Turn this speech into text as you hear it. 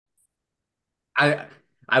I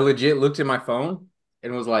I legit looked at my phone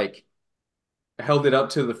and was like held it up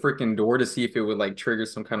to the freaking door to see if it would like trigger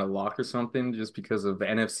some kind of lock or something just because of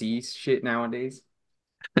NFC shit nowadays.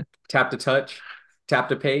 Tap to touch, tap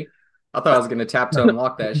to pay. I thought I was gonna tap to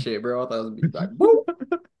unlock that shit, bro. I thought it was be like boop.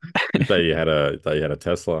 You thought you had a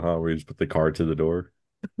Tesla, huh? Where you just put the car to the door.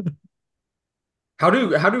 How do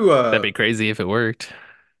That'd be crazy if it worked.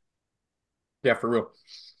 yeah, for real.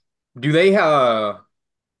 Do they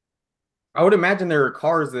I would imagine there are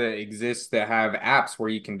cars that exist that have apps where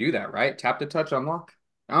you can do that, right? Tap to touch unlock?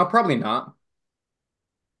 Probably not.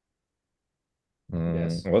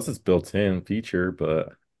 Yes. Unless it's built-in feature,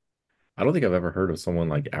 but I don't think I've ever heard of someone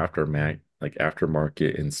like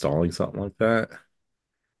aftermarket installing something like that.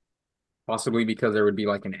 Possibly because there would be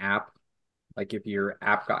like an app, like if your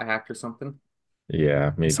app got hacked or something.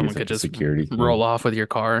 Yeah, maybe Someone it's could like a just security roll thing. off with your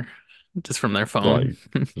car just from their phone.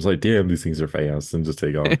 Like it's like, damn, these things are fast, and just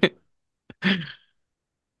take off.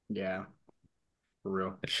 Yeah, for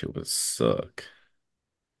real. That shit would suck.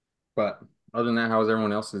 But other than that, how was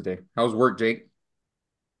everyone else's day? How was work, Jake?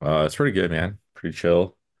 It's pretty good, man. Pretty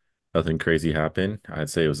chill. Nothing crazy happened. I'd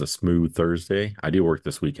say it was a smooth Thursday. I do work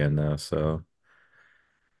this weekend though, so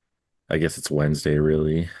I guess it's Wednesday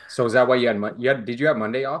really. So is that why you had did you have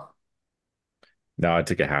Monday off? Now I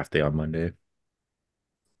took a half day on Monday,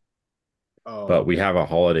 Oh, but we okay. have a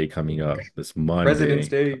holiday coming up this President's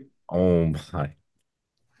Monday. Day. Oh my.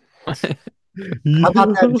 How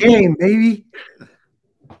about that Yo. game, baby?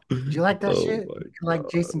 Did you like that Oh shit? my Looking like God.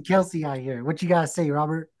 Jason Kelsey out here. What you gotta say,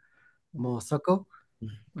 Robert? Mosoko?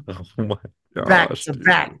 Oh my Back gosh, to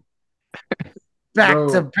back, dude. back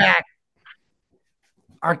to Bro, back.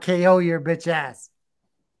 RKO your bitch ass.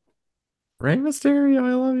 Rey Mysterio,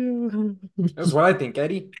 I love you. that's what I think,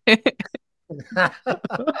 Eddie.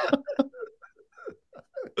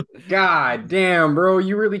 God damn, bro,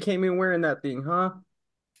 you really came in wearing that thing, huh?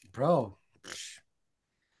 Bro,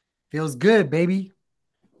 feels good, baby.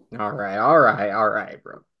 All right,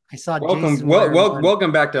 bro. I saw Jason wearing one.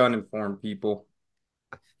 Welcome back to Uninformed People.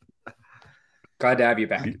 Glad to have you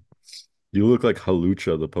back. You, you look like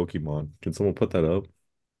Halucha, the Pokemon. Can someone put that up?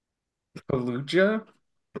 Fallujah?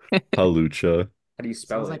 Halucha. How do you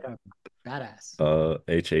spell Sounds like it? a badass.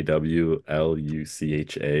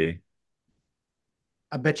 Hawlucha.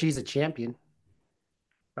 I bet you he's a champion.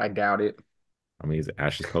 I doubt it. I mean, he's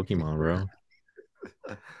Ash's Pokemon, bro.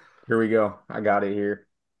 Here we go. I got it here.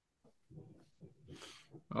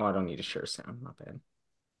 Oh, I don't need a share sound. Not bad.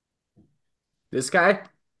 This guy?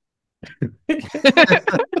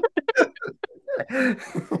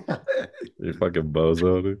 You're fucking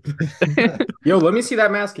bozo, dude. Yo, let me see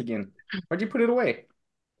that mask again. Why'd you put it away?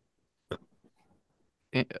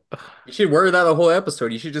 You should wear that the whole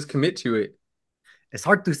episode. You should just commit to it. It's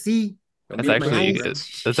hard to see Don't That's be a with my pussy, actually bro. eyes.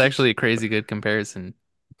 that's actually a crazy good comparison.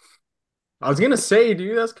 I was gonna say,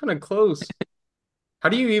 dude, that's kind of close. How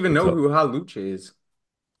do you even What's know up? who Halucha is?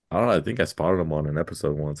 I don't know. I think I spotted him on an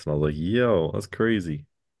episode once, and I was like, "Yo, that's crazy."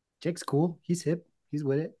 Jake's cool. He's hip. He's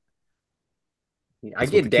with it. I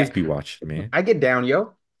That's what the get kids down. be watching, man. I get down,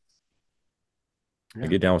 yo. I Yeah.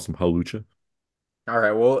 get down with some halucha. All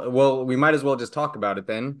right, we might as well just talk about it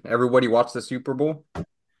then. Everybody watch the Super Bowl.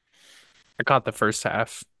 I caught the first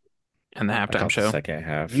half and the I halftime caught the show. second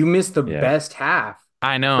half. You missed the Yeah, best half.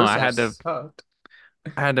 I The know first I half had to sucked.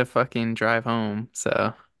 I had to fucking drive home.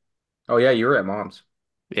 So Oh yeah, you were at mom's.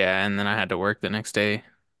 yeah, and then I had to work the next day.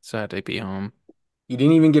 So I had to be home. You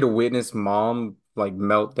didn't even get to witness mom like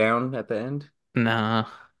meltdown at the end. Nah.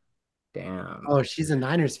 Damn. Oh, she's a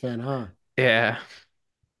Niners fan, huh? Yeah.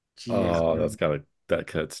 Jeez, oh, bro. that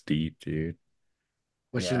cuts deep, dude.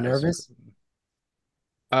 Was she Yeah, nervous?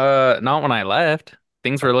 Not when I left.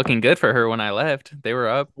 Things were looking good for her when I left. They were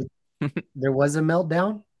up. There was a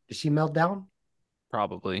meltdown. Did she melt down?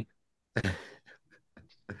 Probably.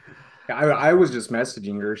 I was just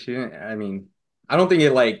messaging her. She didn't. I mean, I don't think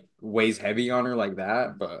it like weighs heavy on her like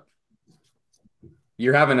that. But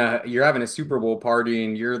you're having a Super Bowl party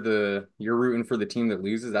and you're rooting for the team that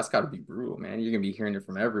loses. That's got to be brutal, man. You're gonna be hearing it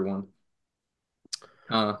from everyone.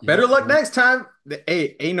 Yeah, Better luck man. next time.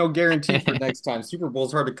 Hey, ain't no guarantee for next time. Super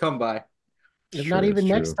Bowl's hard to come by. It's It's not true. It's even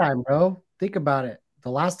next true. time, bro. Think about it.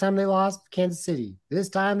 The last time they lost, Kansas City. This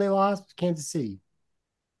time they lost, Kansas City.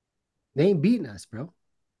 They ain't beating us, bro.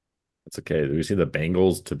 It's okay. We see the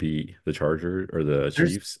Bengals to beat the Charger or the There's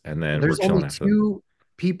Chiefs, and then we're there's chilling only after that. two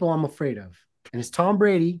people I'm afraid of, and it's Tom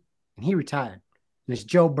Brady, and he retired, and it's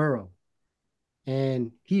Joe Burrow,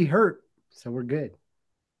 and he hurt, so we're good.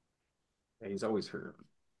 Yeah, he's always hurt.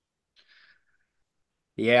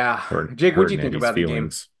 Yeah, Jake, what'd you Hurting think Eddie's about the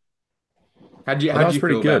game? feelings. How'd you Oh, that how'd was you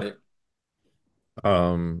pretty feel about good. it?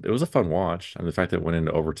 It was a fun watch, and the fact that it went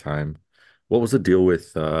into overtime. What was the deal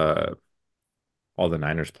with all the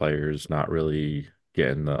Niners players not really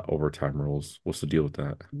getting the overtime rules? What's the deal with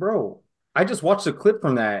that? Bro, I just watched a clip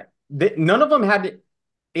from that. None of them had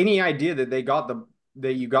any idea that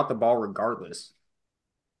that you got the ball regardless.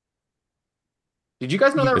 Did you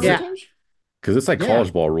guys know that Is rule Yeah, it change? because it's like yeah.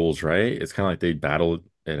 college ball rules, right? It's kind of like they battled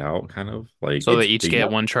it out, kind of like So they It's each they. get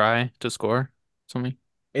one try to score something.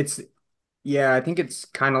 it's yeah, I think it's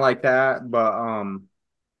kind of like that, but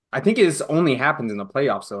I think it's only happens in the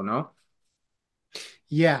playoffs though, no?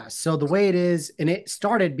 Yeah. So the way it is, and it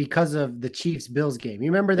started because of the Chiefs Bills game.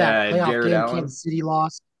 You remember that Yeah, playoff Jared game Allen. Kansas City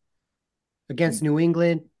lost against New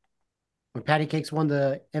England when Patty Cakes won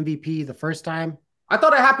the MVP the first time? I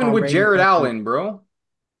thought it happened Tom with Brady Jared fucking Allen, bro,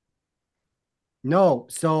 no.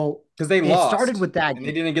 So because they it started lost with that and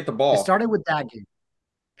they game. didn't get the It ball. started with that game.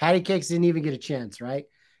 Patty Cakes didn't even get a chance, right?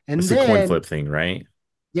 And It's a coin then, flip thing, right?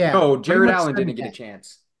 yeah, No, pretty Jared much Allen started didn't with get a that.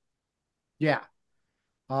 chance. Yeah.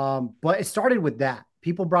 But it started with that.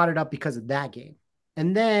 People brought it up because of that game.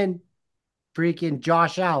 And then freaking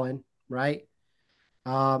Josh Allen, right?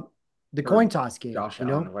 Um, the Or coin toss game, Josh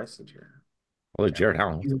Allen, or I said Jared. Well, like Jared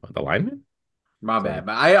Allen. Allen, the lineman. My Sorry, bad,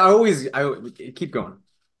 but I always I keep going.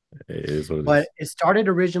 it is what it but is. it started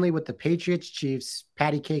originally with the Patriots Chiefs,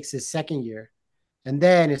 Patty Cakes' his second year. And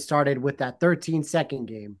then it started with that 13-second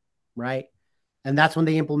game, right? And that's when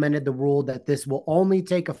they implemented the rule that this will only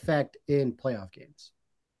take effect in playoff games.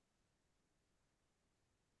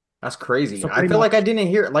 That's crazy. So I pretty feel like I much didn't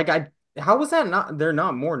hear how was that not there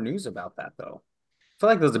not more news about that though? I feel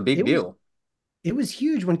like that was a big it was deal. it was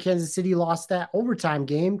huge when Kansas City lost that overtime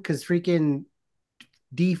game because freaking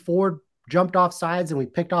D Ford jumped off sides and we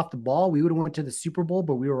picked off the ball. We would have went to the Super Bowl,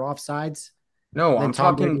 but we were off sides. No, Then I'm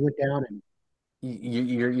Tom Brady talking went down and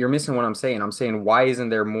you're missing what I'm saying. I'm saying why isn't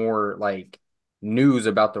there more like news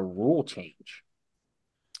about the rule change?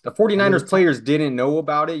 The I mean 49ers it's players didn't know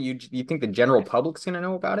about it. You think the general public's gonna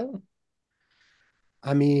know about it?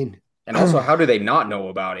 I mean And also, how do they not know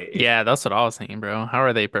about it? If Yeah, that's what I was thinking, bro. How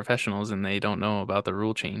are they professionals and they don't know about the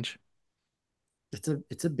rule change? it's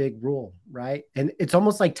a big rule, right? And it's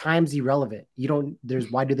almost like time's irrelevant. You don't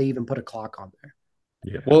there's why do they even put a clock on there?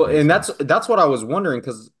 Yeah, well, makes and sense. that's what I was wondering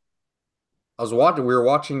because we were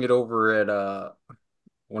watching it over at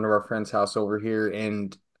one of our friends' house over here,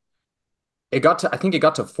 and I think it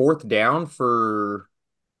got to fourth down for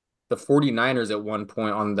the 49ers at one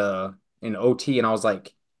point in OT, and I was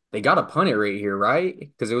like, they got to punt it right here, right?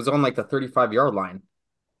 Because it was on like the 35-yard line.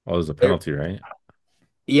 Oh, there's a They're, penalty, right?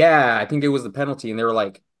 yeah, I think it was the penalty, and they were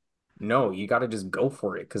like, no, you got to just go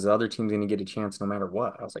for it because the other team's going to get a chance no matter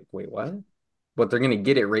what. I was like, wait, what? But they're going to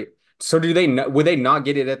get it right. So would they not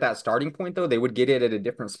get it at that starting point though? They would get it at a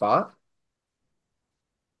different spot.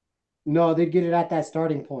 No, they'd get it at that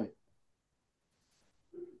starting point.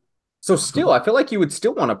 So still, I feel like you would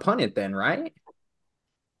still want to punt it then, right?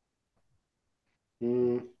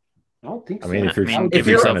 Mm, I don't think I mean, so. I mean, If give if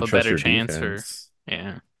you're trying you're to yourself a trust better your chance for, defense,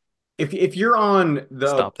 yeah, if you're on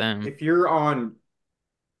stop them. if you're on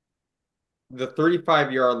the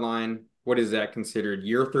 35-yard line, what is that considered?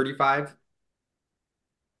 Year 35,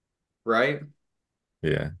 right?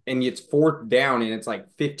 yeah. And it's fourth down and it's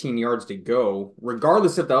like 15 yards to go.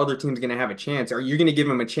 Regardless if the other team's going to have a chance, are you going to give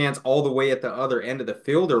them a chance all the way at the other end of the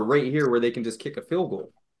field or right here where they can just kick a field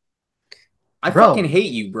goal? I fucking Bro,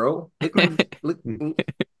 hate you, bro.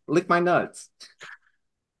 Lick my nuts.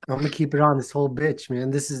 I'm gonna keep it on this whole bitch,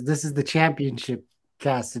 man. This is the championship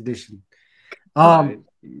cast edition. Um,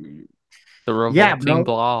 God. The yeah, revolting bro.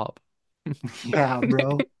 blob. Yeah,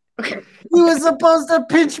 bro. He was supposed to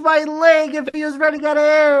pinch my leg if he was running out of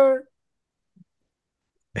air.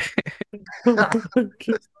 I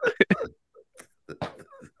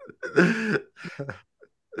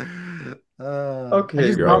Okay,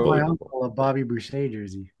 just You're bought my bro. unbelievable. uncle a Bobby Boucher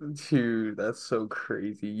jersey. Dude, that's so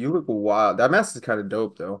crazy. You look wild. That mask is kind of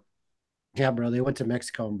dope, though. Yeah, bro. They went to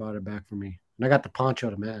Mexico and brought it back for me, and I got the poncho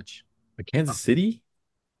to match. But Kansas City?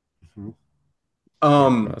 Mhm. Yeah,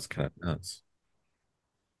 bro, Um, that's kind of nuts.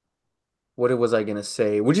 what was I gonna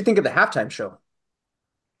say? What'd you think of the halftime show?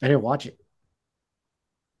 I didn't watch it.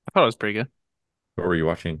 I thought it was pretty good. What were you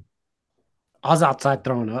watching? I was outside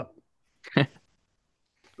throwing up.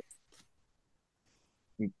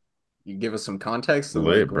 You give us some context of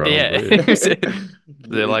like Lit, what bro, Yeah, lit. is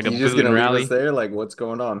it like a you just boot gonna and leave us rally? there? Like what's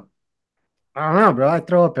going on? I don't know, bro. I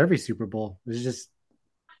throw up every Super Bowl.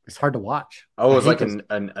 It's hard to watch. Oh, it I was hate like those.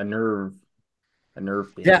 a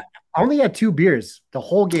nerve Yeah, thing. I only had two beers the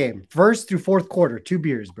whole game, first through fourth quarter. Two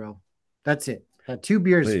beers, bro. That's it. Had two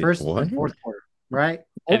beers Wait, first what? through fourth quarter. Right.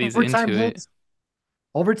 Eddie's Overtime into it. hits.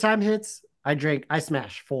 Overtime hits. I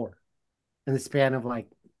smashed 4 in the span of like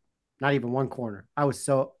not even one corner. I was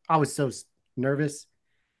so nervous.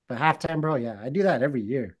 But halftime, bro, yeah, I do that every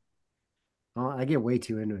year. I get way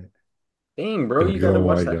too into it. Dang, bro, you got to Oh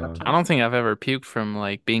watch my that God. I halftime don't show. think I've ever puked from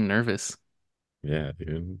like being nervous. Yeah,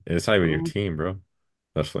 dude. It's not even your Mm. team, bro.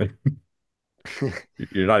 That's like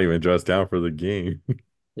you're not even dressed down for the game.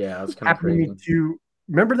 Yeah, that's kind of Happened to me crazy. too.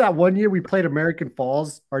 Remember that one year we played American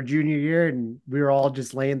Falls our junior year, and we were all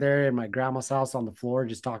just laying there in my grandma's house on the floor,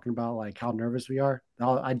 just talking about like how nervous we are.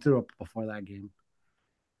 I threw up before that game.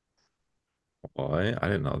 What? I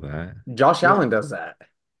didn't know that. Josh Yeah, Allen does that.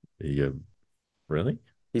 You really?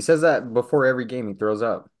 He says that before every game he throws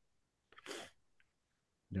up.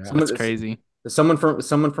 yeah. That's Someone, crazy. someone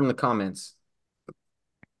from the comments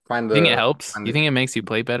find You think it the helps? find You the think it makes you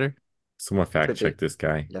play better? Someone fact could be. check this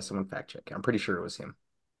guy. Yeah, someone fact check. I'm pretty sure it was him.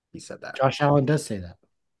 He said that. Josh Allen does say that.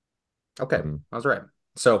 Okay, Mm. I was right.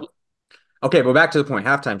 So, okay, but back to the point.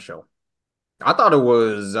 Halftime show. I thought it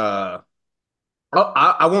was. I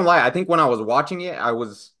won't lie. I think when I was watching it, I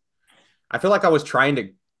feel like I was trying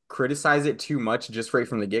to criticize it too much just right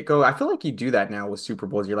from the get-go. I feel like you do that now with Super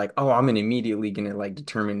Bowls. You're like, oh, immediately gonna like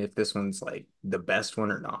determine if this one's like the best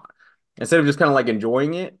one or not. Instead of just kind of like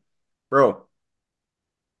enjoying it. Bro,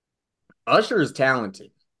 Usher is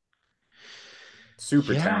talented,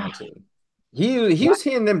 super Yeah. talented. He What? was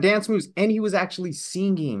hitting them dance moves and he was actually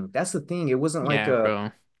singing. That's the thing. It wasn't like Yeah,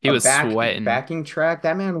 bro. He a was sweating. backing track.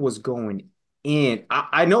 That man was going in.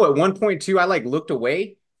 I know at one point too, I like looked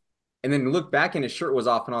away and then looked back and his shirt was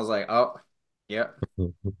off and I was like, oh, yeah,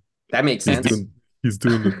 that makes He's sense. doing he's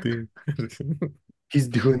doing the thing. He's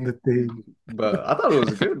doing the thing. But I thought it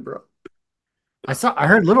was good, bro. I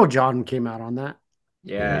heard Little John came out on that.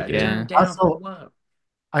 Yeah, he Yeah, did. turn Yeah. down for Also, what?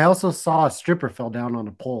 I also saw a stripper fell down on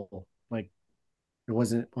a pole. Like it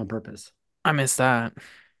wasn't on purpose. I missed that.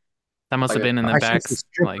 That must Like have been in the I shouldn't say backs.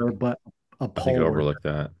 Like, stripper, but a I think I pole. overlooked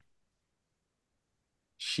that.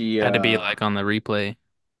 she had to be like on the replay.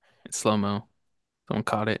 It's slow-mo. Someone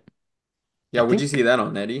caught it. yeah, I would you see think that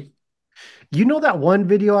on Eddie? you know that one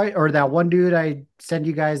video or that one dude I send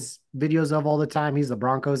you guys videos of all the time. He's the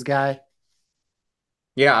Broncos guy.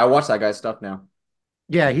 Yeah, I watch that guy's stuff now.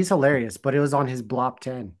 Yeah, he's hilarious, but it was on his Blop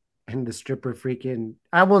 10. And the stripper freaking,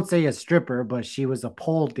 I won't say a stripper, but she was a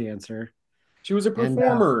pole dancer She was a and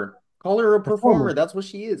performer. Call her a performer. performer. That's what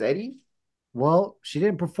she is, Eddie. Well, she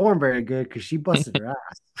didn't perform very good because she busted her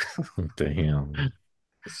ass. Damn.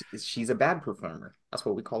 She's a bad performer. That's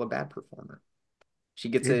what we call a bad performer. She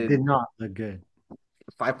gets It a did not look good.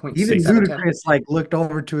 Even 5.6 out of 10. Ludacris like looked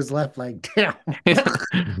over to his left, like, damn.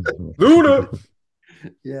 Luda.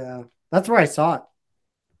 Yeah, that's where I saw it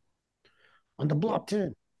on the Blop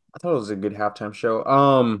 10. I thought it was a good halftime show.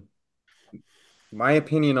 My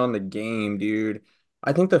opinion on the game, dude.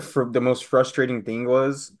 I think the most frustrating thing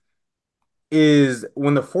is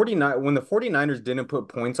when the 49ers didn't put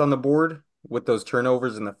points on the board with those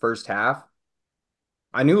turnovers in the first half.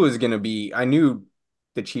 I knew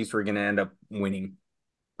the Chiefs were gonna end up winning.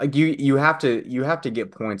 Like you have to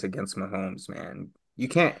get points against Mahomes, man. You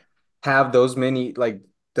can't have those many like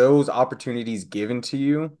those opportunities given to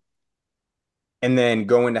you and then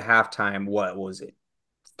go into halftime. What was it?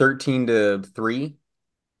 13-3?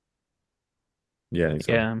 Yeah, I think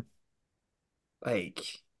so. Yeah.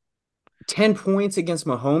 Like 10 points against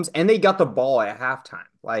Mahomes, and they got the ball at halftime.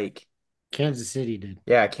 Like, Kansas City did.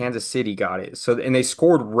 yeah, Kansas City got it. So, and they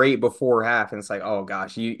scored right before half, and it's like, oh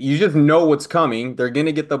gosh, you just know what's coming. They're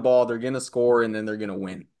gonna get the ball, they're gonna score, and then they're gonna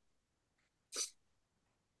win.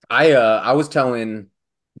 I was telling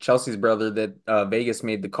Chelsea's brother that Vegas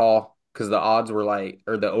made the call because the odds were like,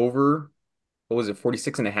 or the over, what was it,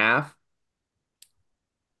 46 and a half?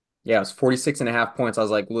 Yeah, it was 46 and a half points. I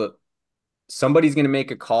was like, look, somebody's going to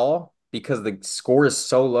make a call because the score is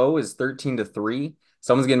so low, is 13-3.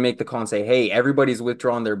 Someone's going to make the call and say, hey, everybody's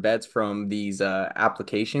withdrawing their bets from these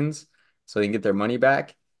applications so they can get their money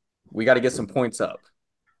back. We got to get some points up.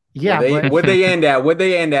 Yeah, but Would they end at? Would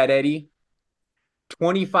they end at, Eddie?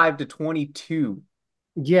 25-22.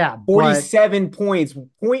 yeah, 47 points,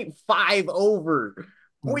 point 0.5 over.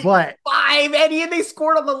 Point but 0.5, Eddie, and they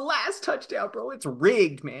scored on the last touchdown, bro. It's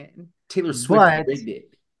rigged, man. Taylor Swift but rigged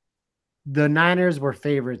it. the Niners were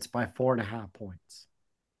favorites by 4.5 points.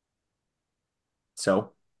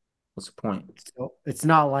 So, what's the point? So it's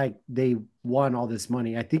not like they won all this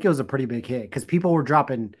money. I think it was a pretty big hit because people were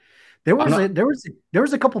dropping. There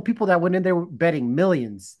was a couple people that went in there betting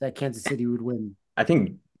millions that Kansas City would win. I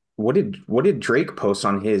think what did Drake post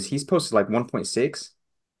on his? He's posted like 1.6.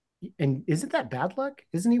 And isn't that bad luck?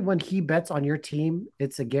 Isn't he when he bets on your team,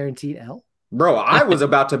 it's a guaranteed L? Bro, I was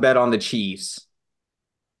about to bet on the Chiefs.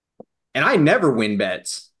 And I never win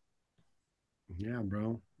bets. Yeah,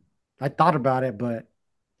 bro. I thought about it, but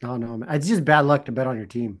I don't know, man. It's just bad luck to bet on your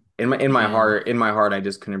team. Yeah. In my heart, I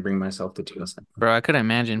just couldn't bring myself to do that. Bro, I couldn't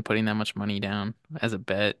imagine putting that much money down as a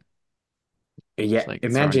bet. Yeah, Just like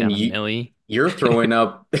throwing imagine down a you milli. you're throwing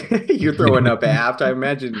up you're throwing up at halftime.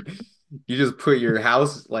 Imagine you just put your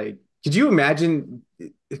house like could you imagine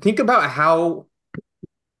think about how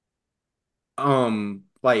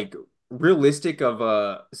like realistic of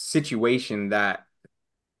a situation that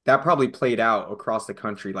probably played out across the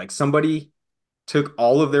country. Like somebody took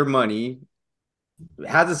all of their money,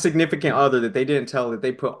 has a significant other that they didn't tell that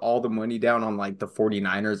they put all the money down on like the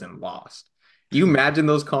 49ers and lost. You imagine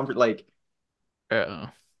those comfort like Uh,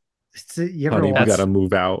 You ever Honey, we watch, gotta that's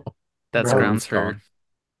move out. that's bro? grounds Mortgage for gone.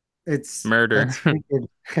 It's murder. that's freaking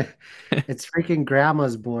it's freaking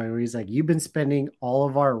grandma's boy where he's like, "You've been spending all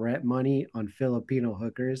of our rent money on Filipino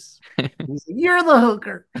hookers." He's like, "You're the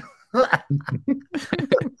hooker."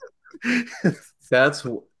 that's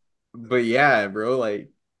but yeah, bro, like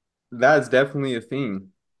that's definitely a thing.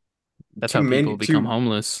 That's how people become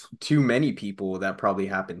homeless. Too many people that probably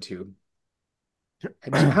happened to.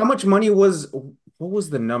 How much money was what was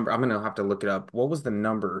the number? I'm gonna have to look it up. What was the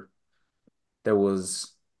number that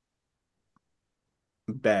was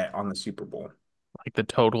bet on the Super Bowl? Like the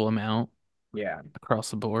total amount Yeah,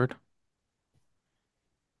 across the board.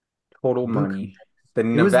 total Buku. money. The It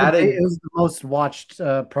Nevada, was the most watched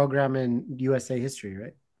program in USA history,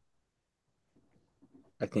 right?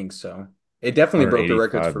 I think so. It definitely broke the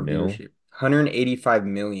records 185 for mil. viewership. 185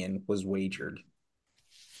 million was wagered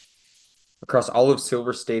across all of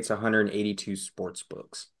Silver State's 182 sports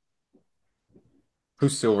books.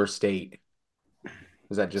 Who's Silver State?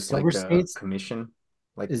 Was that just like Silver the states, commission?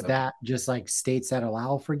 Like is the that just like states that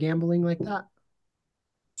allow for gambling like that?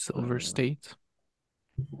 Silver State.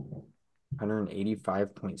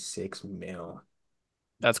 185.6 mil.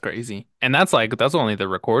 That's crazy. And that's only the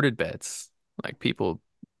recorded bets. Like people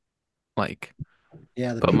like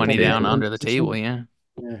Yeah, the put people money down gambling under the table, position. yeah.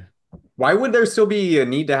 Yeah. Why would there still be a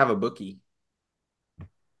need to have a bookie?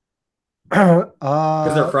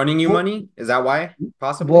 Because they're uh, fronting you well, money? Is that why?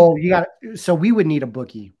 Possibly? well, you got so we would need a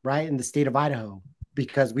bookie, right, in the state of Idaho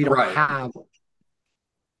because we don't Right. have.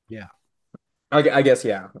 Yeah, I guess,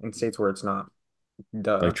 yeah. In states where it's not. Like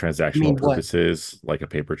Duh. I transactional mean, what? purposes, like a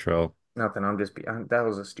paper trail. Nothing. That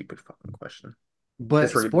was a stupid fucking question. But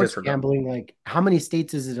sports Disregard. gambling, like, how many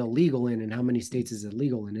states is it illegal in, and how many states is it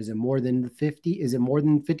legal in? Is it more than 50? Is it more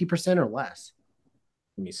than 50% or less?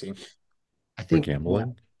 Let me see. I For think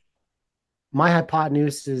gambling. my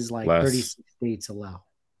hypotenuse is like Less. 36 states allow.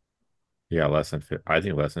 Yeah, less than 50. I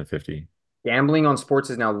think less than 50. Gambling on sports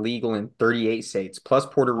is now legal in 38 states, plus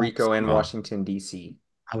Puerto I was, Rico and Oh, Washington, D.C.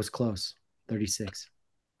 I was close. 36.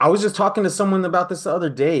 I was just talking to someone about this the other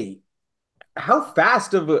day. How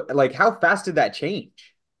fast did that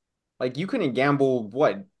change? Like you couldn't gamble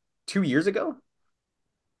what, 2 years ago?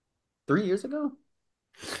 3 years ago?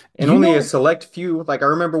 And You only a know, select few. Like I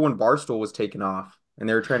remember when Barstool was taken off and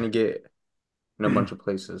they were trying to get in a bunch of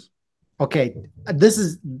places. okay, this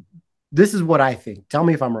is what I think. Tell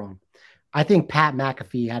me if I'm wrong. I think Pat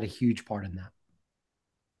McAfee had a huge part in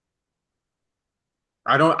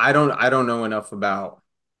I don't know enough about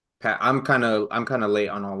Pat. I'm kind of late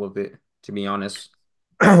on all of it, to be honest.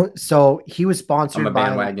 that. So he was I'm a sponsored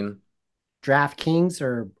by like bandwagon. DraftKings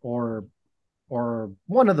or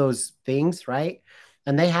one of those things, right?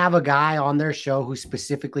 And they have a guy on their show who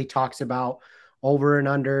specifically talks about over and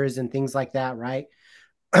unders and things like that, right?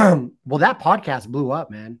 Well, that podcast blew up,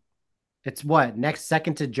 man. It's what, next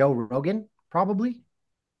second to Joe Rogan, probably.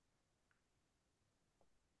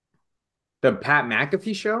 The Pat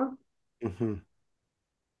McAfee show Mhm.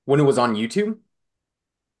 when it was on YouTube.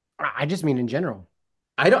 I just mean in general.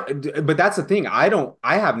 I don't, but that's the thing. I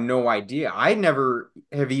have no idea. I never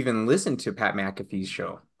have even listened to Pat McAfee's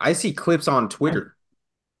show. I see clips on Twitter.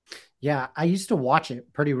 Yeah, I used to watch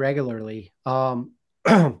it pretty regularly. When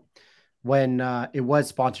it was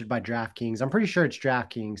sponsored by DraftKings. I'm pretty sure it's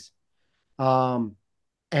DraftKings. Um,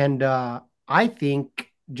 and I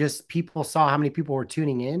think just people saw how many people were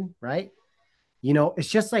tuning in, right? It's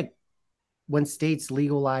just like when states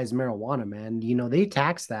legalize marijuana, man. They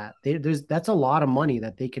tax that. That's a lot of money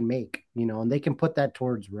that they can make, and they can put that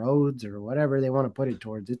towards roads or whatever they want to put it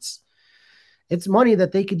towards. It's money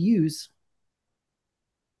that they could use.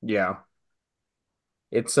 Yeah.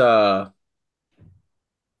 It's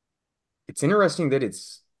it's interesting that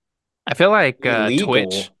it's I feel like Twitch.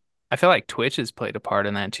 illegal. I feel like Twitch has played a part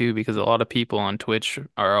in that too because a lot of people on Twitch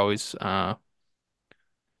are always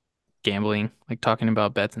gambling, like talking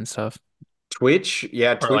about bets and stuff, Twitch,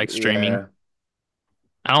 yeah, or like streaming. yeah.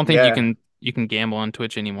 I don't think Yeah. you can gamble on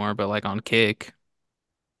Twitch anymore, but like on Kick,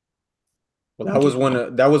 Well, you that can was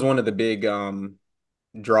gamble. one of the big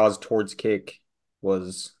draws towards Kick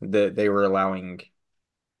was that they were allowing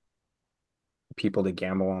people to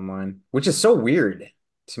gamble online, which is so weird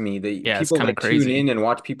to me that Yeah, it's people kind of like tune in crazy. and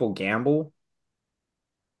watch people gamble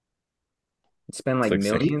and spend It's like like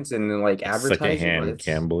sec millions and then like it's advertising. Like secondhand it's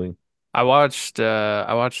gambling. I watched that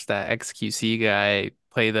XQC guy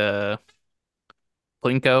play the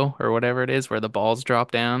Plinko or whatever it is where the balls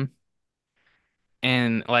drop down.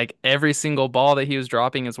 And like every single ball that he was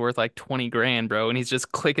dropping is worth like 20 grand, bro. And he's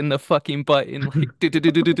just clicking the fucking button like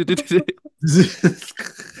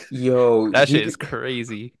yo, that shit is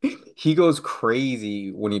crazy. he goes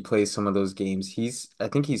crazy when he plays some of those games. I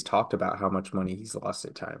think he's talked about how much money he's lost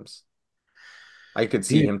at times. I could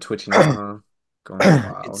see Dude, him twitching his phone, going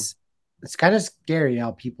wild. it's it's kind of scary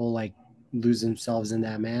how people like lose themselves in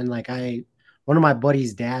that, man. Like one of my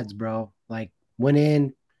buddy's dads, bro, like went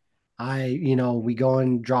in. We go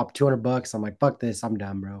and drop $200. I'm like, fuck this, I'm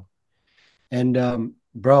done, bro. And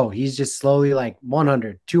bro, he's just slowly like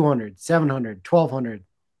 100, 200, 700, 1200,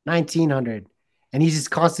 1900. And he's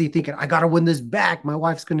just constantly thinking, I gotta win this back. My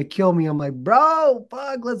wife's gonna kill me. I'm like, bro,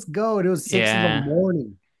 fuck, let's go. And it was 6 in the Yeah.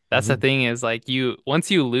 morning. That's the thing is like you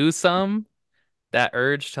once you lose some, that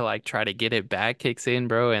urge to like try to get it back kicks in,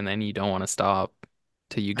 bro, and then you don't want to stop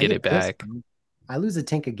till you I get get it pissed, back. man. I lose a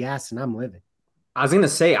tank of gas and I'm living. I was gonna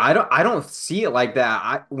say I don't see it like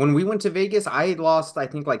that. When we went to Vegas, I lost I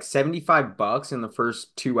think like $75 in the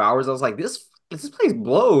first 2 hours. I was like, this place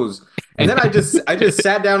blows. And then I just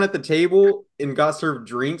sat down at the table and got served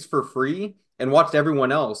drinks for free and watched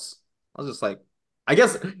everyone else. I was just like, I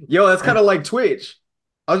guess yo, that's kind of like Twitch.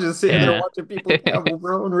 I was just sitting there Yeah. watching people gamble,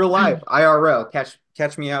 bro, in real life. IRL.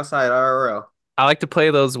 Catch me outside IRL. I like to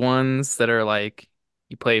play those ones that are like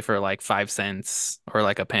you play for like 5 cents or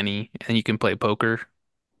like a penny, and you can play poker,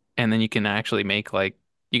 and then you can actually make like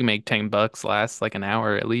you can make $10 last like an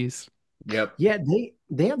hour at least. Yep. Yeah,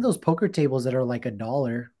 they have those poker tables that are like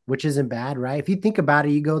 $1, which isn't bad, right? If you think about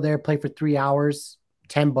it, you go there, play for 3 hours,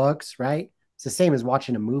 $10, right? It's the same as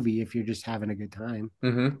watching a movie if you're just having a good time.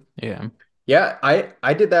 Mm-hmm. Yeah. Yeah,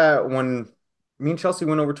 I did that when me and Chelsea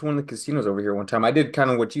went over to one of the casinos over here one time. I did kind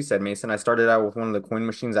of what you said, Mason. I started out with one of the coin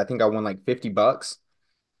machines. I think I won like $50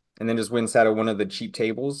 and then just went and sat at one of the cheap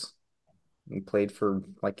tables. We played for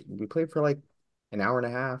like an hour and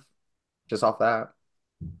a half just off that.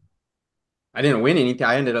 I didn't win anything.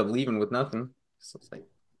 I ended up leaving with nothing. So it's like,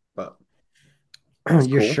 but it's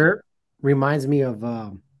Your cool. shirt reminds me of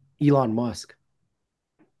Elon Musk.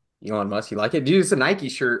 Elon Musk, you like it? Dude, it's a Nike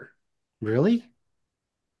shirt. Really?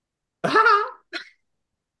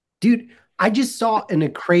 Dude, I just saw in a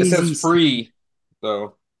It says crazy free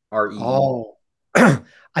though. REE. oh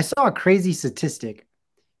I saw a crazy statistic.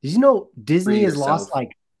 Did you know Free to Disney has lost yourself.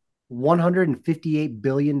 like $158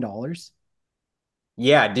 billion?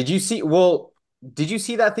 Yeah, did you see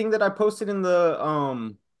that thing that I posted in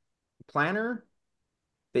the planner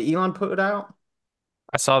that Elon put out?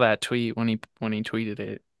 I saw that tweet when he tweeted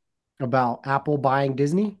it. About Apple buying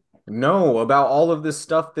Disney? No, about all of this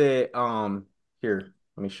stuff that here,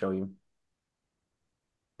 let me show you.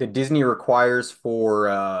 That Disney requires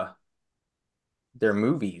for their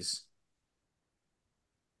movies.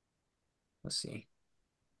 Let's see.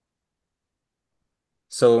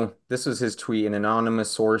 So this was his tweet. An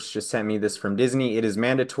anonymous source just sent me this from Disney. It is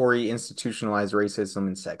mandatory institutionalized racism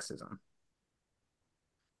and sexism.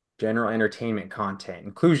 General entertainment content.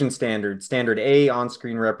 Inclusion standards. Standard A,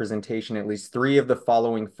 on-screen representation. At least 3 of the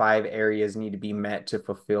following 5 areas need to be met to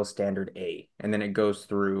fulfill standard A. And then it goes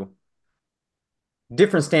through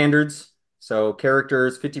different standards. So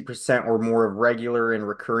characters, 50% or more of regular and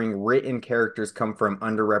recurring written characters come from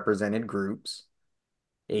underrepresented groups.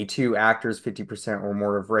 A2, actors, 50% or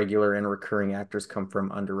more of regular and recurring actors come from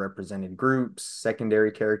underrepresented groups.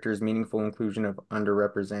 Secondary characters, meaningful inclusion of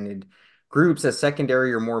underrepresented groups as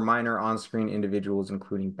secondary or more minor on-screen individuals,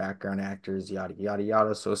 including background actors, yada, yada,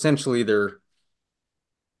 yada. So essentially, they're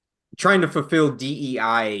trying to fulfill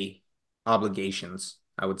DEI obligations,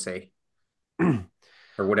 I would say,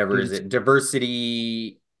 or whatever Dude, is it?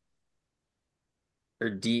 Diversity or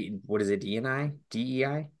what is it? DNI? DEI?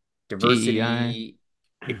 DEI. Diversity,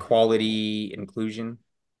 equality, inclusion,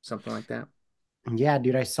 something like that. yeah,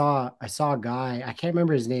 dude, I saw a guy. I can't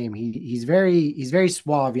remember his name. He's very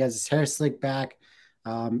suave. He has his hair slicked back.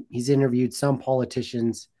 He's interviewed some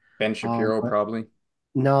politicians. Ben Shapiro, But probably.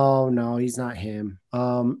 no, no, he's not him.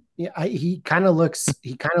 Yeah, he kind of looks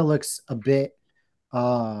a bit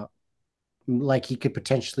uh like he could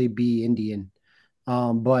potentially be Indian.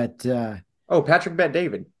 But Oh, Patrick Bet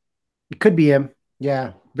David. it could be him.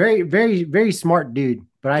 Yeah, very, very, very smart dude.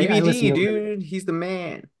 But I PBD, listened to dude, he's the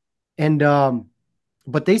man. and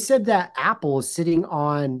but they said that Apple is sitting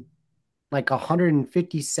on like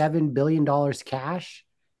 $157 billion cash,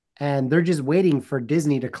 and they're just waiting for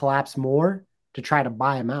Disney to collapse more to try to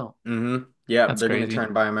buy them out. Mm-hmm. Yeah, That's they're gonna try crazy.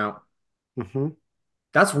 and buy him out. Mm-hmm.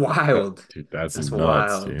 That's wild. Dude, that's That's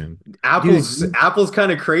nuts, wild. dude. Dude, Apple's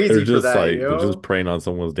kind of They're crazy for just that, like they're just yo. preying on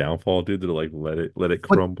someone's downfall, dude. They're like let it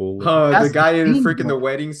but crumble. The that's the guy in thing, freaking The though.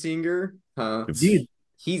 Wedding Singer, It's Dude,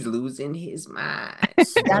 he's losing his mind.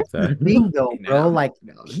 smoke that's the that. thing, though, And bro. I'm Like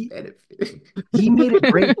now the he benefit. he made a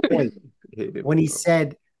great point Hit him, when he bro.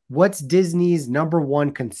 said, "What's Disney's number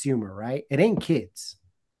one consumer?" Right? It ain't kids,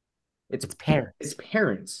 It's it's it's parents,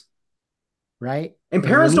 parents. right? And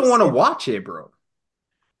And when parents he don't want to said, watch it, bro.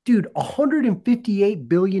 "Dude, $158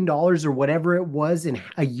 billion or whatever it was in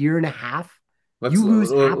a year and a half, you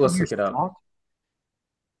lose half of Let's your look it up. stock.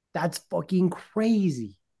 That's fucking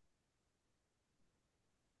crazy."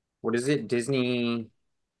 What is it? Disney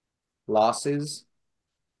losses.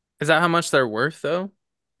 Is that how much they're worth though?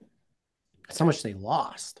 That's how much they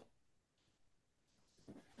lost.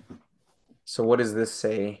 So what does this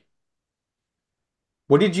say?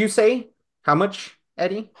 What did you say? How much,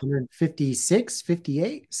 Eddie? 156,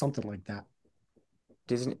 58, something like that.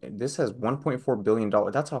 Disney. This has $1.4 billion.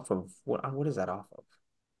 That's off of what is that off of?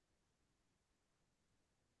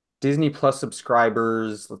 Disney Plus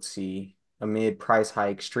subscribers. Let's see. Amid price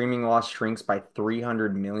hike, streaming loss shrinks by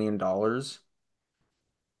 $300 million.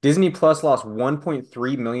 Disney Plus lost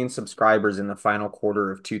 1.3 million subscribers in the final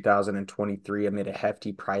quarter of 2023 amid a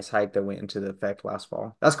hefty price hike that went into effect last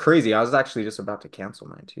fall. That's crazy. I was actually just about to cancel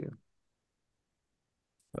mine too.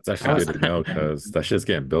 That's I actually was good to know because that shit's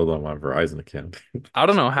getting billed on my Verizon account. I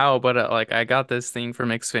don't know how, but like I got this thing from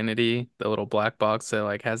Xfinity, the little black box that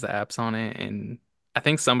like has the apps on it, and I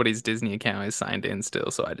think somebody's Disney account is signed in still,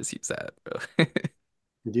 so I just use that,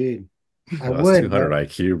 dude, I Well, that's would, 200 but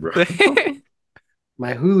IQ, bro. bro.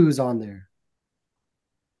 my Hulu's on there.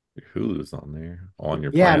 Hulu's on there on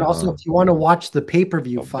your Yeah, and plan, also huh? if you want to watch the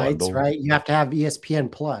pay-per-view A fights, bundle. right, you have to have ESPN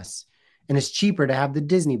Plus, and it's cheaper to have the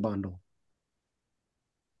Disney bundle.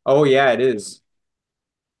 Oh yeah, it is.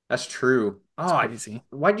 That's true. It's crazy.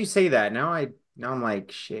 Why'd you say that? Now I'm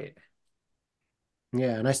like shit.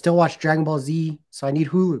 Yeah, and I still watch Dragon Ball Z, so I need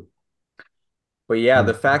Hulu. But yeah,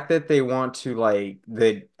 the Hmm. fact that they want to like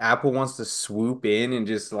that Apple wants to swoop in and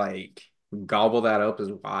just like gobble that up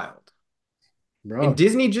is wild. And Bro,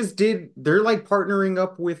 Disney just they're like partnering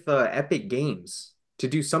up with Epic Games to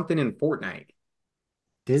do something in Fortnite.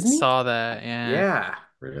 Disney? Saw that, yeah. Yeah.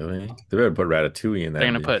 Really? They better put Ratatouille in They're that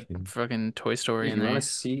gonna put bitch. fucking Toy Story Dude, in you want to there.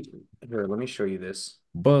 see? Here, let me show you this.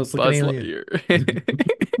 Buzz, like an Buzz alien. Lightyear.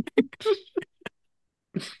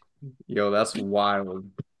 Yo, that's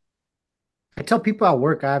wild. I tell people at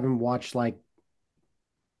work I haven't watched like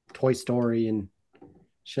Toy Story and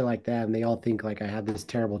shit like that, and they all think like I had this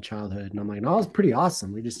terrible childhood, and I'm like, no, it was pretty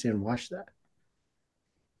awesome. We just didn't watch that.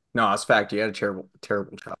 No, it's fact. You had a terrible,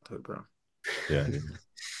 terrible childhood, bro. Yeah, dude.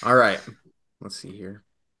 All right. Let's see here.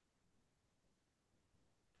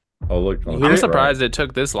 Oh, look. You On hear I'm it? surprised it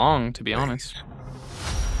took this long, to be honest.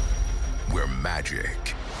 Where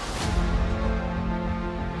magic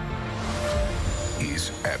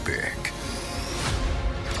is epic.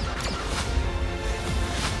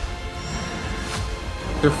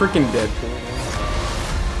 They're freaking Deadpool.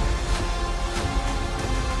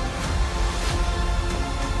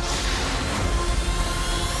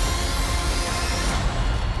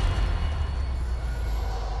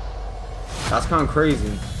 That's kind of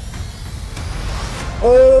crazy.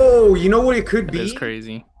 Oh, you know what it could That be? is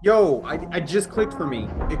crazy. Yo, I just clicked for me.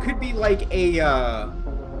 It could be like a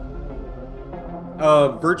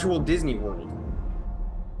virtual Disney World.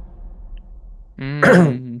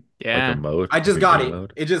 Like a Yeah. mode, I like just a got game it.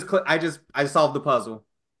 mode. It just I solved the puzzle.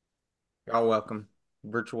 You're welcome.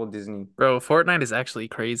 Virtual Disney. Bro, Fortnite is actually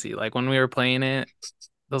crazy. Like when we were playing it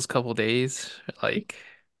those couple days, like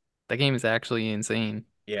that game is actually insane.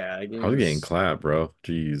 Yeah, that I game was getting is. clapped, bro.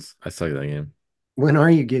 Jeez, I suck at that game. When are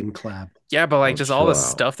you getting clapped? Yeah, but like Bro, just all the chill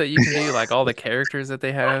out. stuff that you can do, like all the characters that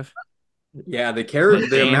they have, Yeah, the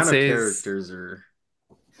the amount of dances. characters are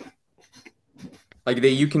like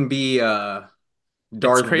you can be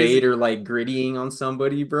It's Darth crazy. Vader like grittying on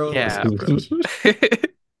somebody, bro. That's Yeah, so bro.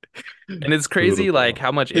 And it's crazy like Beautiful.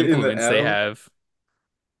 how much in the influence they L. have.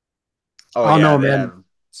 Oh Oh yeah, no, they man. have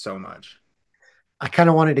so much. I kind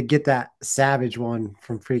of wanted to get that Savage one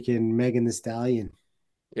from freaking Megan the Stallion.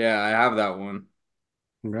 Yeah, I have that one.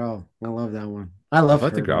 Bro, I love that one. I I love feel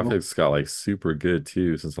like the her, bro. graphics got like super good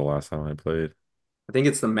too since the last time I played. I think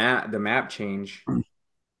it's the map change.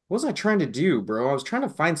 What was I trying to do, bro? I was trying to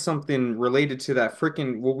find something related to that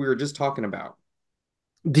freaking what we were just talking about.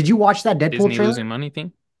 Did you watch that Deadpool Disney trailer? losing money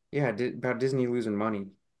thing. Yeah, about Disney losing money.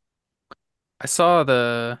 I saw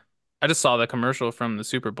the I just saw the commercial from the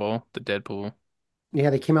Super Bowl, the Deadpool Yeah,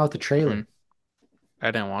 they came out with the one. trailer.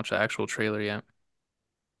 I didn't watch the actual trailer yet.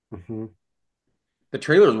 Mm-hmm. The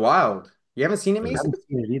trailer's wild. You haven't seen it, I It Mason? haven't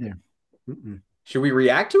seen it either. Mm-mm. Should we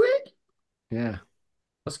react to it? Yeah.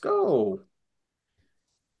 Let's go.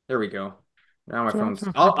 There we go. Now my phone's.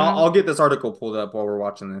 I'll get this article pulled up while we're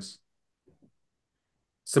watching this.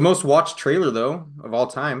 It's the most watched trailer though of all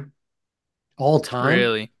time. All time.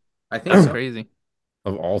 Really? I think That's so. crazy.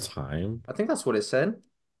 of all time. I think that's what it said.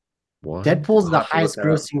 What? Deadpool's I'll the have to look highest that up.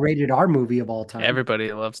 grossing rated R movie of all time.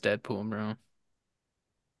 Everybody loves Deadpool, bro.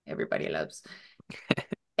 Everybody loves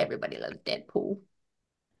Deadpool.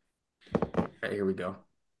 All right, here we go.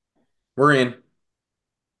 We're in.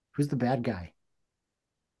 Who's the bad guy?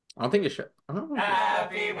 I don't think it should. I don't know.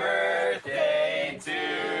 Happy birthday to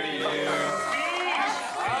you.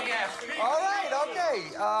 All right,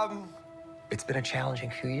 okay. It's been a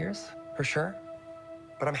challenging few years, for sure.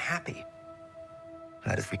 But I'm happy.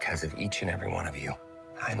 That is because of each and every one of you.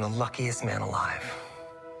 I'm the luckiest man alive.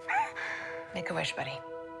 Make a wish, buddy.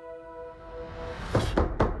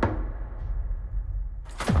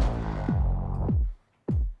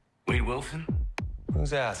 Wade Wilson?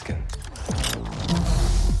 Who's asking?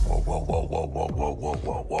 Whoa, whoa, whoa, whoa, whoa, whoa, whoa,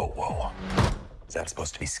 whoa, whoa, whoa. Is that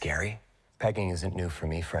supposed to be scary? Pegging isn't new for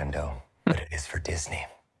me, friendo, but it is for Disney.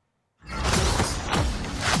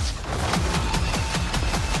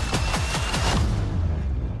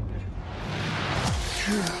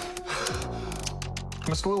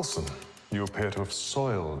 Mr. Wilson, you appear to have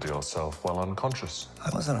soiled yourself while unconscious. I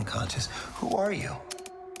wasn't unconscious. Who are you?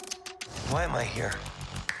 Why am I here?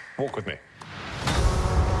 Walk with me.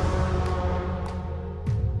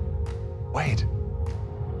 Wade,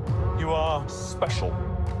 you are special.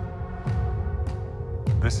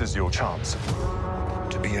 This is your chance.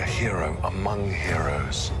 To be a hero among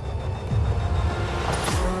heroes.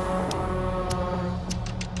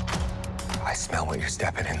 I smell what you're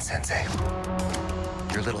stepping in, Sensei.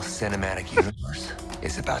 Your little cinematic universe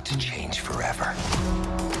is about to change forever.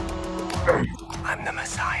 I'm the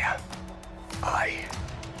Messiah. I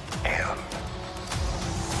am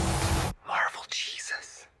Marvel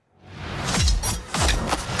Jesus.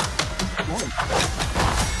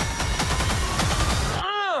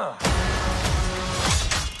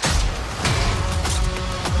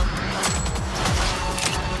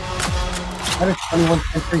 That is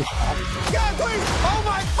 21st Century Fox. God, please! Oh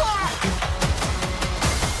my God!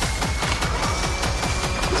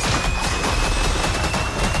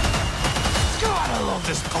 God, I love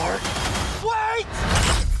this part. Wait!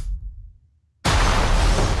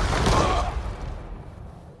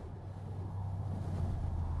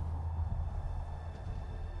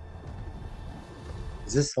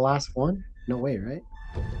 Is this the last one? No way, right?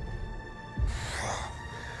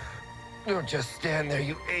 Don't just stand there,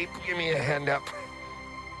 you ape. Give me a hand up.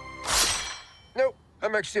 Nope,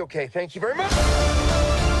 I'm actually okay. Thank you very much.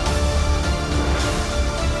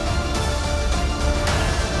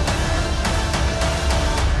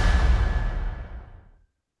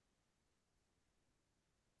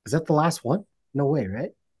 Is that the last one? No way,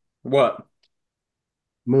 right? What?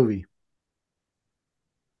 Movie.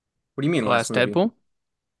 What do you mean Last movie? Deadpool?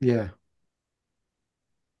 Yeah.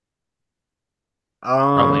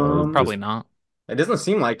 Probably not. It doesn't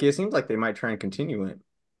seem like it. It seems like they might try and continue it.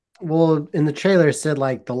 Well, in the trailer it said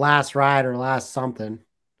like the last ride or last something,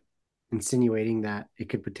 insinuating that it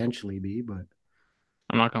could potentially be, but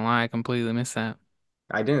I'm not gonna lie, I completely missed that.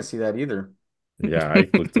 I didn't see that either. Yeah, I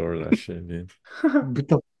looked over that shit, dude. but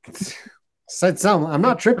the said some. I'm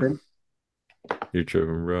not tripping. You're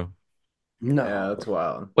tripping, bro. No. Yeah, that's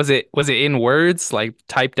wild. Was it in words like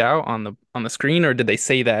typed out on the screen, or did they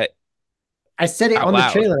say that? I said it Out on loud.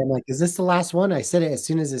 the trailer. I'm like, is this the last one? I said it as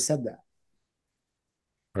soon as it said that.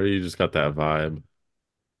 Or you just got that vibe.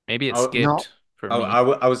 Maybe it Oh, skipped no. for me.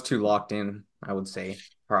 I was too locked in, I would say,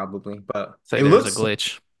 probably. But Say it there's looks a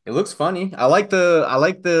glitch. it looks funny. I like the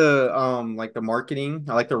marketing.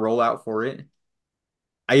 I like the rollout for it.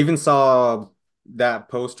 I even saw that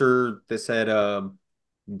poster that said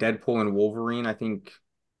Deadpool and Wolverine. I think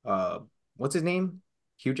what's his name?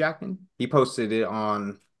 Hugh Jackman. He posted it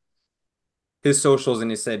on his socials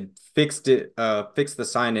and it said fixed the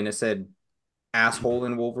sign and it said asshole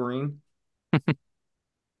in Wolverine. It's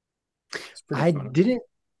pretty I funny.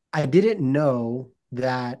 didn't know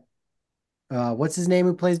that what's his name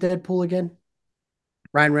who plays Deadpool again?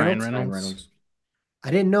 Ryan Reynolds. Ryan Ryan Reynolds. Reynolds.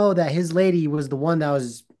 I didn't know that his lady was the one that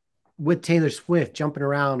was with Taylor Swift jumping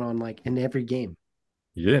around on like in every game.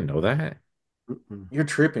 You didn't know that? Mm-mm. You're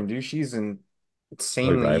tripping, dude. She's Blake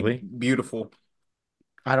insanely Lively? beautiful.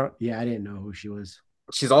 I don't. Yeah, I didn't know who she was.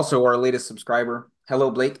 She's also our latest subscriber.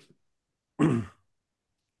 Hello, Blake.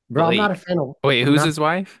 Bro, I'm not a Blake. fan of. Wait, I'm who's not. his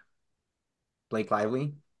wife? Blake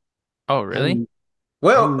Lively. Oh, I really? didn't,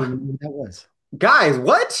 I didn't Well, even know who that was. guys,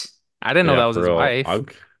 what? I didn't know Yeah, that was for his real. wife.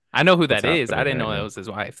 I know who What's that is. I happening didn't right know that now? was his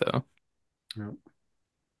wife, though. No.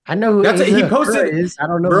 I know who That's it. He Asa Akura posted, is. I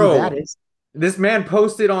don't know who that bro. is. This man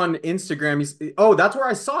posted on Instagram. Oh, that's where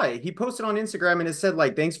I saw it. He posted on Instagram and it said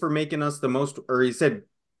like, "Thanks for making us the most," or he said,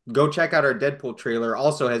 "Go check out our Deadpool trailer."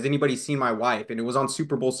 Also, has anybody seen my wife? And it was on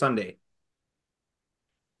Super Bowl Sunday.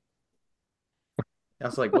 I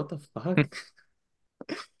was like, "What the fuck?"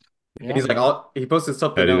 And Yeah, he's like, man. He posted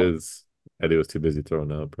something Eddie else. was Eddie was too busy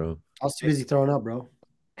throwing up, bro. I was too busy throwing up, bro.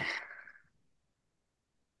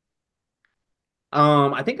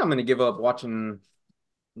 I think I'm gonna give up watching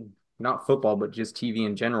not football, but just TV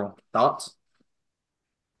in general. Thoughts?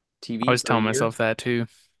 I TV was for a telling year? myself that too.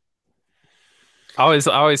 I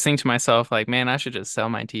always think to myself, like, man, I should just sell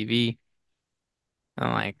my TV.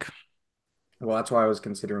 I'm like, Well, that's why I was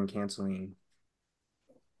considering canceling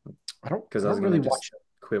because I I was don't gonna really just watch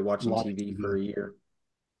quit a watching lot of TV for TV. a year.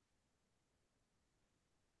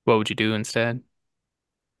 what would you do instead?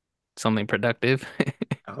 Something productive?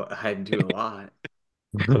 I'd do a lot.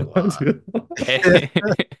 Do a lot.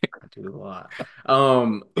 Do a lot.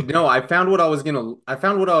 No, I found what I was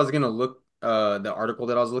gonna look the article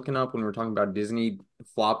that I was looking up when we were talking about Disney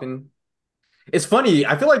flopping. It's funny.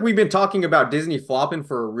 I feel like we've been talking about Disney flopping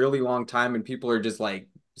for a really long time and people are just like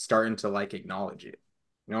starting to like acknowledge it.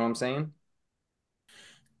 You know what I'm saying?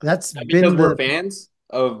 That's Because been we're the fans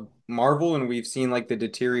of Marvel and we've seen like the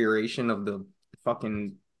deterioration of the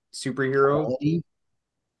fucking superheroes. quality.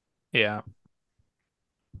 Yeah.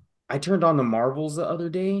 I turned on the Marvels the other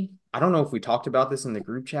day. I don't know if we talked about this in the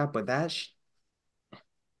group chat, but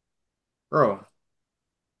bro,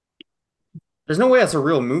 there's no way that's a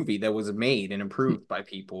real movie that was made and approved by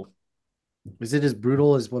people. Is it as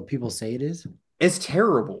brutal as what people say it is? It's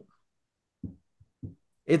terrible.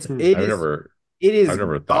 It's Hmm. it I've is never it I've is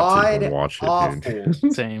never thought to even god watch it, dude.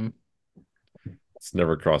 awful. Same. It's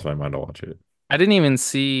never crossed my mind to watch it. I didn't even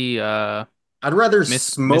see I'd rather Miss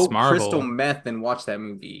smoke crystal Marvel. meth than watch that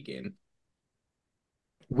movie again.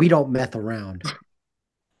 We don't meth around.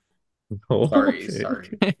 Sorry, Okay. sorry.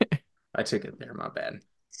 I took it there, my bad.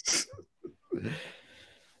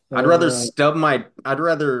 Uh, I'd rather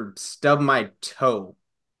stub my toe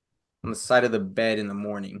on the side of the bed in the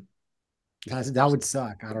morning. that would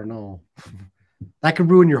suck. I don't know. That could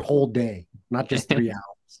ruin your whole day, not just 3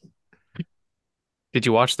 hours. Did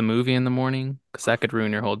you watch the movie in the morning? Because that could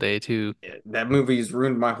ruin your whole day too. That movie's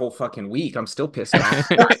ruined my whole fucking week. I'm still pissed off.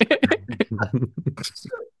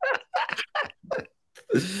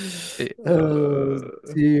 Oh,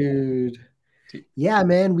 dude. Yeah,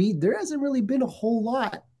 man. There hasn't really been a whole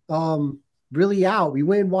lot really out. We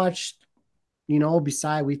went and watched, we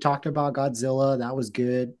talked about Godzilla. That was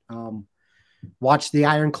good. Watched the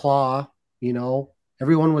Iron Claw,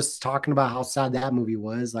 Everyone was talking about how sad that movie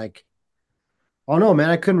was. Like, oh no, man,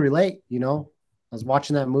 I couldn't relate. I was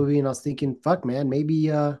watching that movie and I was thinking, fuck, man, maybe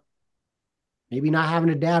not having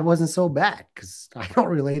a dad wasn't so bad because I don't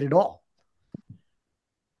relate at all.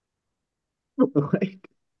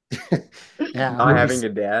 Yeah, Not having a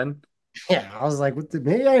dad. yeah, I was like,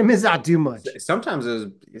 maybe I miss out too much. Sometimes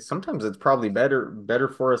it's probably better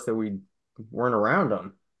for us that we weren't around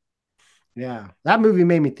them. Yeah, that movie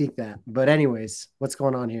made me think that. But anyways, what's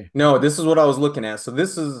going on here? No, this is what I was looking at. So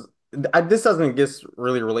this doesn't just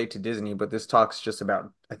really relate to Disney, but this talks just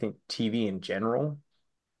about I think TV in general.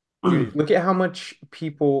 Dude, look at how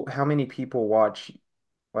many people watch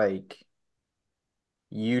like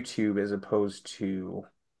YouTube as opposed to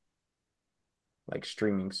like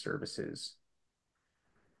streaming services.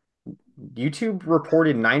 YouTube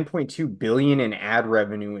reported 9.2 billion in ad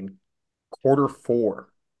revenue in quarter 4.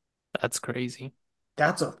 That's crazy.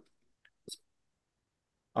 That's a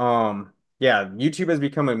yeah, YouTube has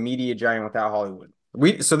become a media giant without Hollywood.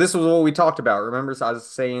 So this was what we talked about. Remember, so I was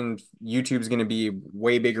saying YouTube's going to be a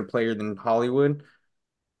way bigger player than Hollywood.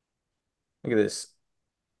 Look at this.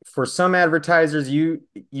 For some advertisers,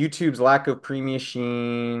 YouTube's lack of premium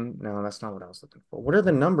machine. No, that's not what I was looking for. What are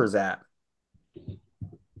the numbers at?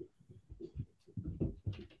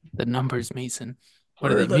 The numbers, Mason. What What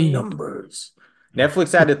do are they the mean? numbers?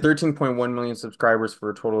 Netflix added 13.1 million subscribers for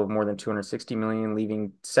a total of more than 260 million,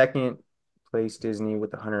 leaving second place Disney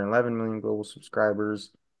with 111 million global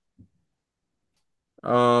subscribers.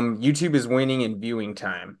 YouTube is winning in viewing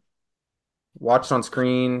time. Watched on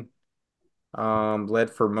screen Led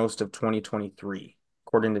for most of 2023,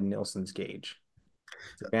 according to Nielsen's gauge.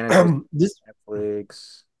 Advantages, this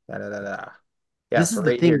Netflix, da da da da. Yeah, this so is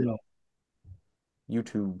the right thing here, though.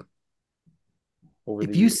 YouTube over the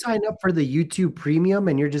If you years. sign up for the YouTube Premium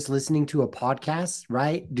and you're just listening to a podcast,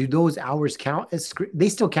 right? Do those hours count as they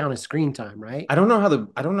still count as screen time, right? I don't know how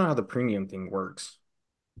the premium thing works.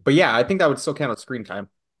 But yeah, I think that would still count as screen time.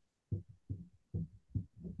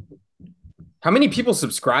 How many people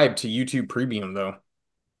subscribe to YouTube Premium though?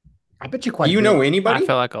 I bet you Do quite a you know bit. I anybody?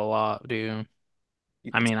 feel like a lot, dude.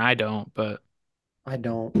 I mean, I don't, but I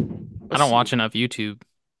don't. I Let's don't see. watch enough YouTube.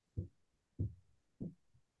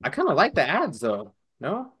 I kind of like the ads though.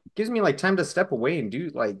 No? Gives me like time to step away and do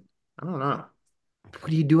like I don't know.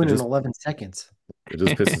 What are you It doing in just 11 seconds? it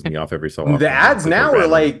just pisses me off every so The often when it's ads like a now are random.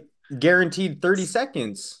 like guaranteed 30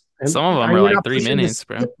 seconds. Some of them Are are you like not 3 minutes, pushing the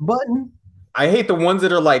bro. skip button? I hate the ones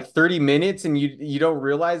that are like 30 minutes and you don't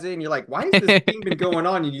realize it and you're like, why has this thing been going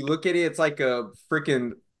on? And you look at it, it's like a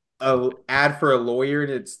freaking ad for a lawyer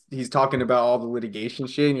and he's talking about all the litigation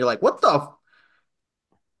shit and you're like, what the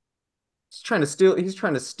he's trying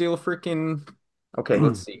to steal freaking okay,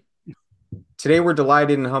 let's see. Today we're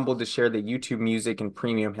delighted and humbled to share that YouTube Music and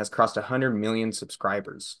Premium has crossed 100 million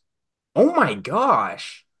subscribers. Oh my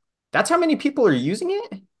gosh. That's how many people are using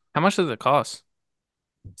it? How much does it cost?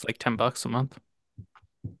 It's like $10 a month.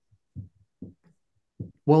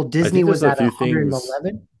 Well, I Disney think there's was a at few things.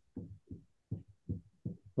 111.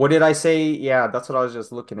 What did I say? Yeah, that's what I was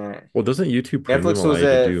just looking at. Well, doesn't YouTube Premium Netflix allow was you to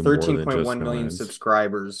at do more than 13.1 just no million ads?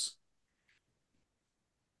 subscribers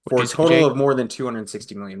What'd for a you say, total Jake? of more than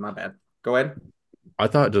 260 million. My bad. Go ahead. I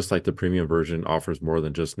thought just like the premium version offers more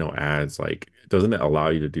than just no ads. Like, doesn't it allow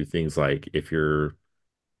you to do things like if you're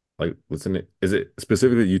like, listen, is it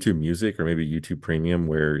specifically YouTube Music or maybe YouTube Premium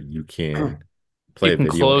where you can You play a can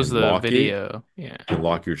video close and the lock it video. Yeah. and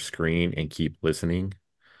lock your screen and keep listening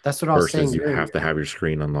That's what I was versus saying you have to earlier. have your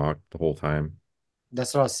screen unlocked the whole time?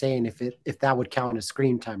 That's what I was saying. If that would count as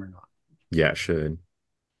screen time or not. Yeah, it should.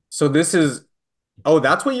 So this is, oh,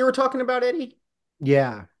 that's what you were talking about, Eddie?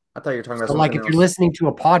 Yeah. I thought you were talking about So like something if you're else. listening to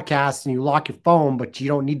a podcast and you lock your phone, but you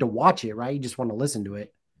don't need to watch it, right? You just want to listen to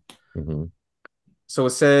it. Hmm. So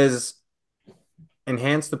it says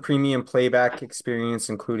enhance the premium playback experience,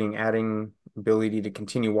 including adding ability to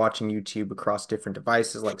continue watching YouTube across different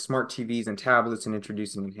devices like smart TVs and tablets and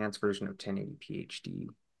introducing enhanced version of 1080p HD.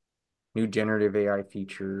 New generative AI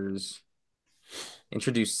features.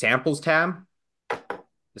 Introduce samples tab.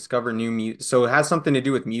 Discover new music. So it has something to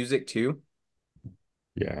do with music too.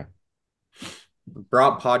 Yeah.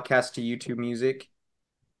 Brought podcasts to YouTube Music.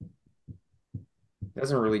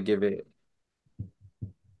 Doesn't really give it.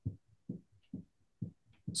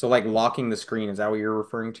 So like locking the screen, is that what you're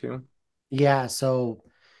referring to? Yeah. So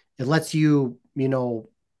it lets you,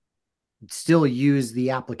 still use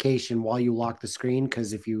the application while you lock the screen.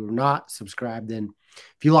 Because if you're not subscribed, then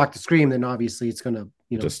if you lock the screen, then obviously it's gonna,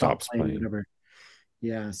 It just stop stops playing, playing. whatever.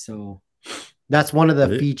 Yeah. So that's one of I the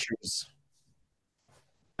think features.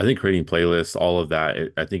 I think creating playlists, all of that,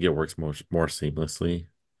 I think it works more seamlessly.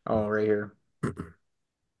 Oh, right here.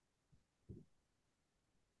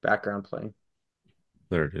 Background play.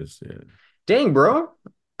 There it is. Yeah. Dang, bro.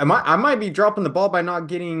 I might be dropping the ball by not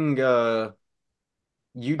getting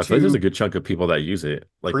I feel like there's a YouTube good chunk of people that use it.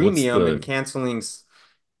 Like, what's Premium and the canceling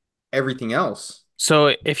everything else.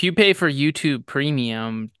 So if you pay for YouTube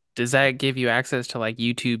Premium, does that give you access to like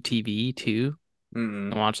YouTube TV too?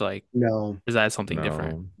 And Mm-mm. watch like, No. is that something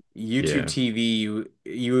different? no? YouTube Yeah. TV,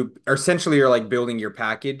 you essentially are like building your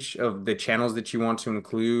package of the channels that you want to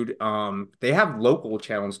include. They have local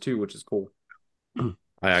channels too, which is cool.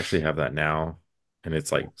 I actually have that now, and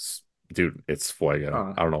it's like, dude, it's fuego.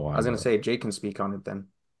 Oh, I don't know I why, was gonna but say Jay can speak on it then.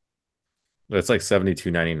 it's like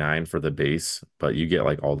 72.99 for the base, but you get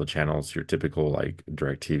like all the channels your typical like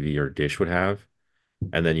DirecTV or Dish would have,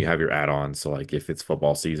 and then you have your add-ons. So like if it's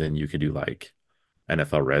football season, you could do like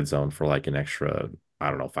NFL Red Zone for like an extra, I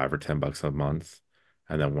don't know, $5 or $10 a month,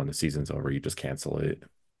 and then when the season's over, you just cancel it.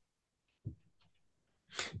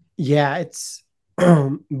 Yeah, it's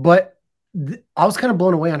but I was kind of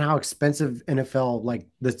blown away on how expensive NFL like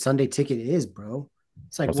the Sunday ticket is, bro.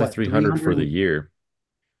 It's like It's like what 300 for 300? the year.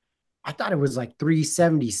 I thought it was like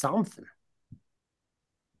 370 something.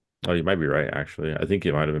 Oh, you might be right, actually. I think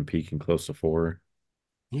it might have been peaking close to four.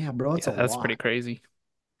 Yeah, bro, it's a Yeah, that's pretty lot. crazy.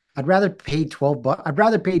 I'd rather pay 12 bucks. I'd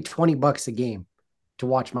rather pay $20 a game to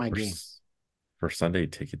watch my For, game. for Sunday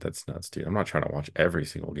ticket, that's nuts, dude. I'm not trying to watch every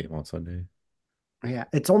single game on Sunday. Yeah,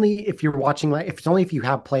 it's only if you're watching if it's only if you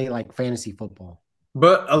have play like fantasy football.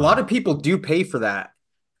 But a lot of people do pay for that.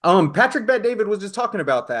 Patrick Bet David was just talking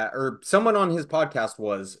about that, or someone on his podcast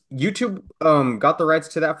was. YouTube got the rights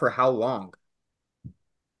to that for how long?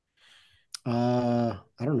 I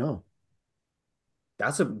don't know.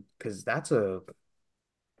 That's a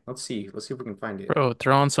let's see. Let's see if we can find it. Bro,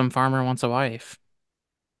 throw on some Farmer Wants a Wife.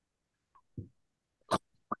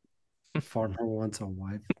 Farmer wants a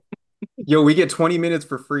wife. Yo, we get 20 minutes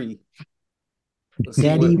for free. Let's see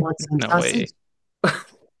Daddy what wants some No sausage. way.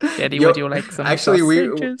 Daddy, Yo, would you like some actually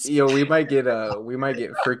sausages? we might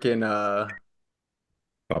get freaking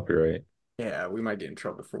Copyright. yeah, we might get in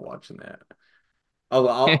trouble for watching that. I'll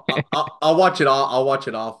watch it I'll watch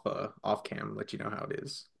it off cam, let you know how it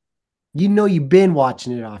is. You know you've been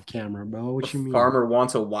watching it off camera, bro. What you mean? Farmer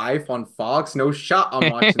Wants a Wife on Fox. No shot I'm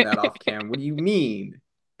watching that off cam. What do you mean?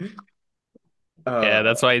 Yeah,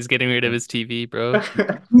 that's why he's getting rid of his TV, bro.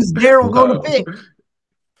 Who's Daryl going to pick?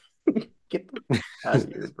 Get the fuck out of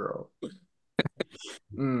here, bro.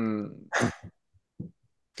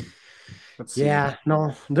 Let's see. Yeah,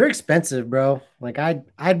 no, they're expensive, bro. Like I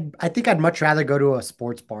think I'd much rather go to a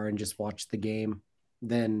sports bar and just watch the game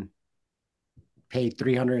than pay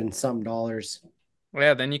 300 and something dollars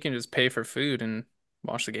Yeah, then you can just pay for food and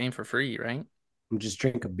watch the game for free, right? and just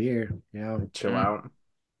drink a beer. Yeah. Chill out.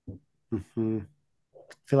 I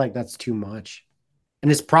feel like that's too much.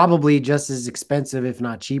 And it's probably just as expensive, if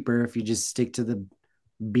not cheaper, if you just stick to the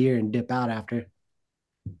beer and dip out after.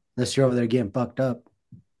 Unless you're over there getting fucked up.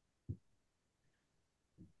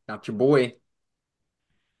 Not your boy.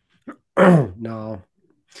 No.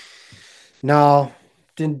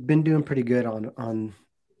 Been doing pretty good on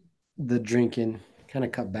the drinking. Kind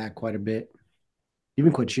of cut back quite a bit.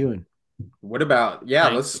 Even quit chewing. What about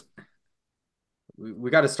Nice.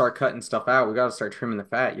 we got to start cutting stuff out. We got to start trimming the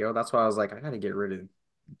fat, yo. That's why I was like, I got to get rid of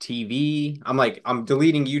TV. I'm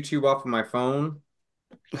deleting YouTube off of my phone.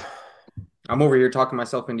 I'm over here talking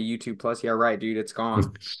myself into YouTube Plus. Yeah, right, dude. It's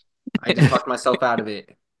gone. I just talked myself out of it.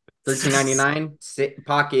 $13.99, sit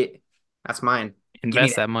pocket. That's mine.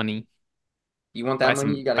 Invest that money. You want that Buy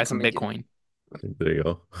money? You gotta buy come some make it. Bitcoin. There you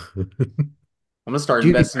go. I'm gonna start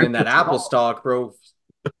Dude, investing in that crypto's Apple raw. stock, bro.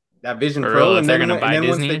 That Vision For Pro, real, if and they're then gonna buy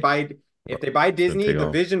once Disney, if they buy Disney, take the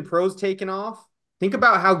off. Vision Pro's taken off. Think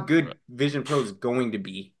about how good Vision Pro is going to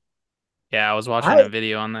be. yeah, I was watching a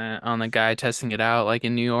video on the guy testing it out, like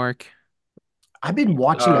in New York. I've been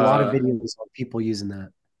watching a lot of Uh, videos on people using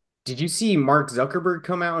that. Did you see Mark Zuckerberg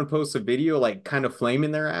come out and post a video like kind of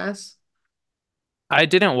flaming their ass? I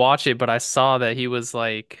didn't watch it, but I saw that he was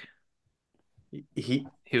like He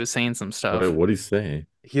he was saying some Wait, stuff. what'd he say?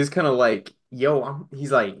 he's kind of like, yo,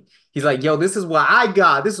 he's like, yo, this is what I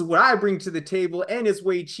got. This is what I bring to the table, and it's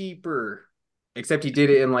way cheaper. Except he did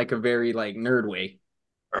it in like a very like nerd way.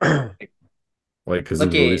 Like, because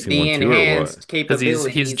Look he's at releasing one the too, or what? enhanced Because he's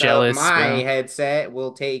capabilities of jealous, my bro. headset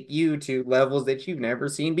will take you to levels that you've never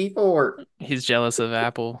seen before. He's jealous of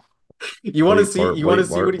Apple. You want to see? You want to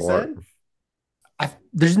see what he Bart. said?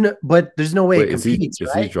 There's no way Wait, it is he competes,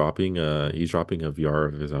 is he right? dropping a VR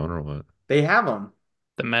of his own or what? They have them.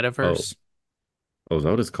 The Oh, metaverse. is that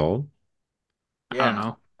what it's called? I don't Yeah.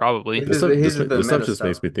 know. Probably. This stuff, His is the this stuff meta just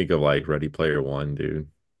makes stuff. me think of like Ready Player One, dude.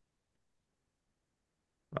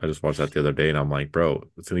 I just watched that the other day, and I'm like, bro,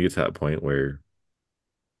 it's gonna get to that point where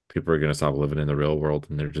people are gonna stop living in the real world,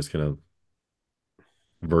 and they're just gonna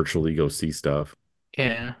virtually go see stuff.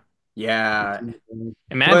 Yeah. Yeah.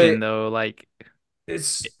 Imagine But though, like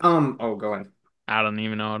it's oh, go ahead. I don't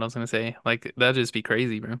even know what I was gonna say. Like that'd just be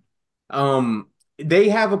crazy, bro. They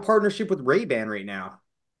have a partnership with Ray-Ban right now.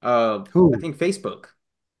 I Who? think Facebook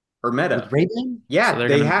or With Meta. Ray-Ban? So Yeah, they're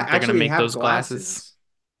they gonna ha they're gonna actually make have those glasses. glasses.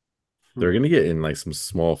 They're gonna get in like some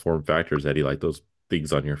small form factors, Eddie, like those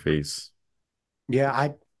things on your face. Yeah,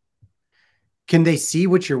 can they see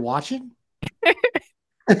what you're watching?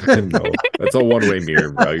 No, that's a one-way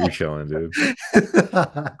mirror, bro. You're chilling, dude.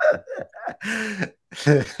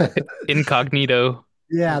 Incognito.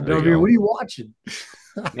 Yeah, There they're you over here. go. What are you watching?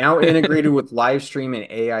 Now integrated with live stream and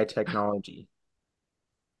AI technology.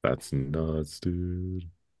 That's nuts, dude.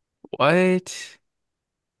 What?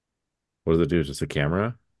 What does it do? Just a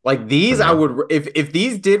camera? Like these, For I now? would if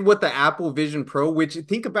these did what the Apple Vision Pro, which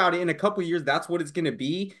think about it, in a couple years, that's what it's gonna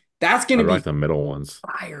be. That's I gonna like be the middle ones.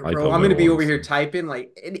 fire, I like bro. the I'm gonna middle be over ones. here typing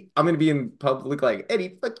like Eddie, I'm gonna be in public like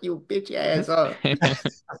Eddie, fuck you, bitch ass up.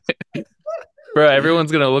 Bro,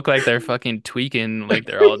 everyone's gonna look like they're fucking tweaking, like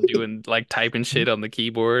they're all doing like typing shit on the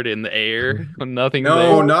keyboard in the air when nothing's No,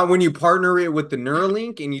 there. not when you partner it with the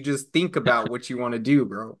Neuralink and you just think about what you want to do,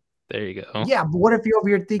 bro. There you go. Yeah, but what if you're over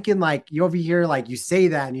here thinking like you're over here like you say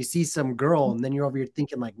that and you see some girl and then you're over here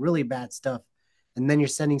thinking like really bad stuff and then you're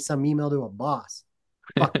sending some email to a boss.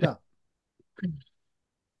 Fucked up.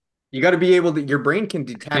 You got to be able to. Your brain can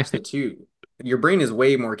detach the two. Your brain is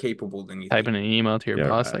way more capable than you think. Typing an email to your Yeah,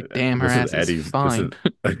 boss like, damn, her this is ass is Eddie's. This is fine.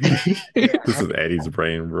 this is Eddie's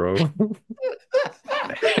brain, bro.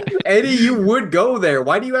 Eddie, you would go there.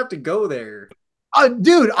 Why do you have to go there?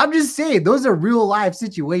 Dude, I'm just saying those are real life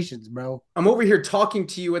situations, bro. I'm over here talking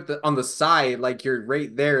to you at the on the side, like you're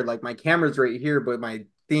right there, like my camera's right here, but my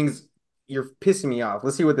things you're pissing me off.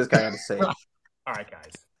 Let's see what this guy had to say. All right,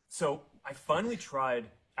 guys. So I finally tried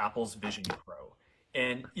Apple's Vision Pro.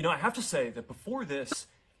 And, I have to say that before this,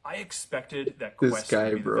 I expected that This Quest guy,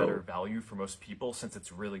 would be the bro. better value for most people since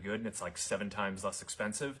it's really good and it's like 7 times less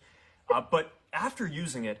expensive. But after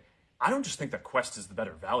using it, I don't just think that Quest is the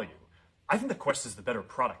better value. I think that Quest is the better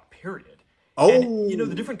product, period. And,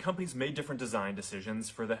 the different companies made different design decisions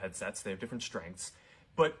for the headsets. They have different strengths.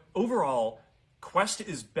 But overall, Quest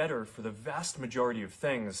is better for the vast majority of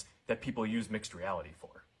things that people use mixed reality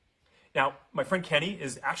for. Now, my friend Kenny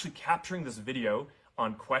is actually capturing this video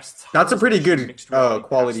on Quest's That's a pretty good mixed reality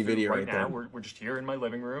quality pass-through video right now. there. We're just here in my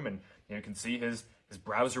living room, and you can see his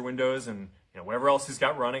browser windows and whatever else he's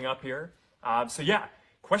got running up here. So yeah,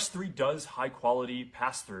 Quest 3 does high quality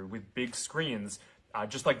pass-through with big screens,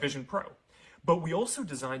 just like Vision Pro. But we also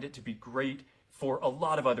designed it to be great for a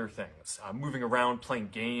lot of other things, moving around, playing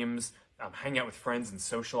games, hanging out with friends and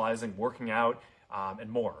socializing, working out, and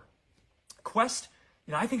more. Quest,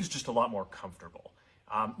 I think is just a lot more comfortable.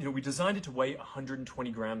 We designed it to weigh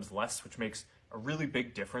 120 grams less, which makes a really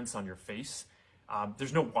big difference on your face.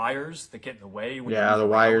 There's no wires that get in the way when you Yeah, move the around.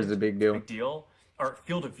 wire is a big deal. Big deal. Our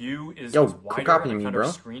field of view is Yo, wider, quit and copying I me, found bro.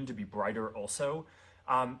 our screen to be brighter also.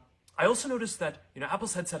 I also noticed that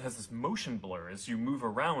Apple's headset has this motion blur as you move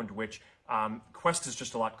around, which Quest is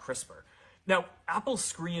just a lot crisper. Now, Apple's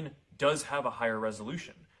screen does have a higher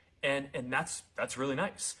resolution, and that's really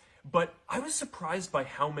nice. But I was surprised by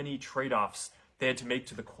how many trade-offs they had to make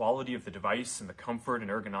to the quality of the device and the comfort and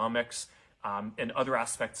ergonomics and other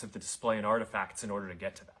aspects of the display and artifacts in order to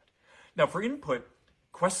get to that. Now, for input,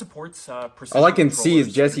 Quest supports precision All I can see is controllers,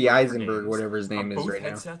 which Jesse great for Eisenberg, games. whatever his name is Both right now.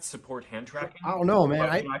 headsets support hand tracking. I don't know, man. But,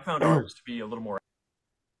 I found ours to be a little more.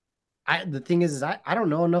 The thing is I don't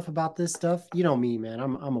know enough about this stuff. You know me, man.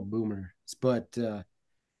 I'm a boomer. But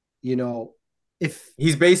if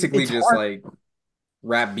He's basically it's just hard, like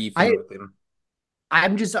rap beefing with him.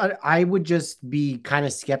 I would just be kind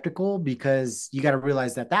of skeptical because you got to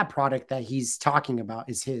realize that product that he's talking about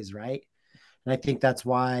is his, right? And I think that's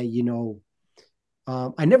why,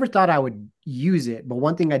 I never thought I would use it, but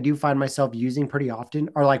one thing I do find myself using pretty often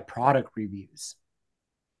are like product reviews.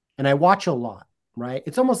 And I watch a lot, right?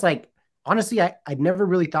 It's almost like, honestly, I never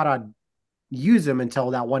really thought I'd use them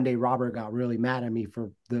until that one day Robert got really mad at me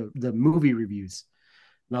for the movie reviews.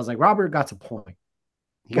 And I was like, Robert got a point.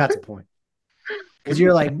 He got a point. Because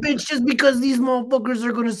you're like, bitch, just because these motherfuckers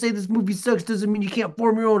are going to say this movie sucks doesn't mean you can't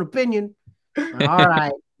form your own opinion. All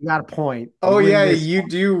right, you got a point. Oh yeah, you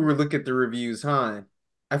do look at the reviews, huh?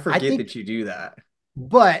 I forget that you do that.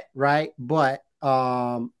 But but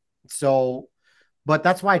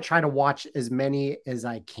that's why I try to watch as many as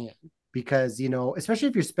I can because especially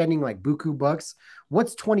if you're spending like buku bucks,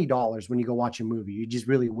 what's $20 when you go watch a movie? You just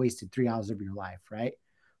really wasted 3 hours of your life, right?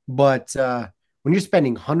 But when you're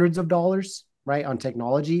spending hundreds of dollars, right, on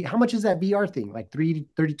technology, how much is that VR thing? Like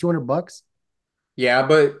 $300-$200? Yeah,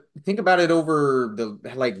 but think about it over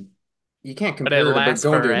the you can't But it compare it to lasts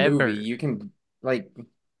going to a movie. forever. You can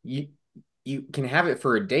you can have it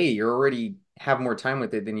for a day. You already have more time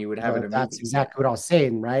with it than you would have in a That's movie. exactly what I was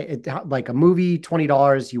saying, right? Like a movie,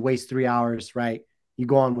 $20, you waste 3 hours, right? You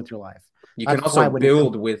go on with your life. You can That's why also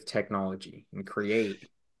build with technology and create.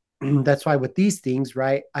 That's why with these things,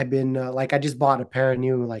 right? I've been I just bought a pair of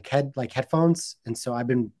new headphones, and so I've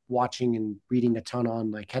been watching and reading a ton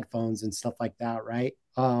on like headphones and stuff like that, right?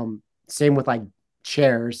 Same with like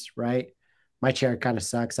chairs, right? My chair kind of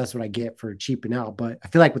sucks. That's what I get for cheaping out. But I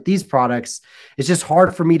feel like with these products, it's just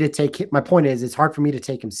hard for me to take it. My point is, it's hard for me to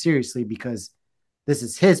take him seriously because this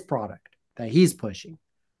is his product that he's pushing.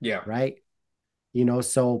 Yeah. Right.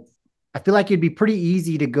 So I feel like it'd be pretty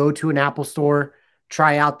easy to go to an Apple store,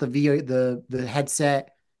 try out the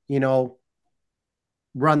headset,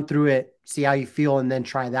 run through it, see how you feel, and then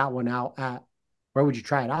try that one out at where would you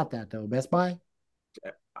try it out at though? Best Buy?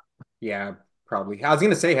 Yeah, probably. I was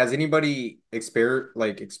gonna say, has anybody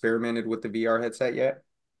experimented with the VR headset yet?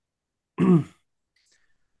 I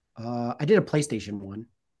did a PlayStation one.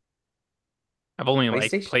 I've only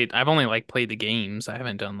PlayStation? played the games. I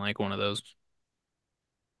haven't done like one of those,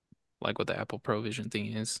 like what the Apple Pro Vision thing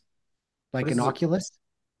is. Like What an is it? Oculus?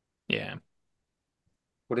 Yeah.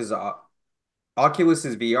 What is Oculus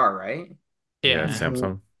is VR, right? Yeah, Yeah.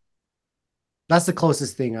 Samsung. That's the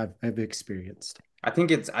closest thing I've experienced. I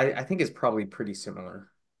think it's probably pretty similar.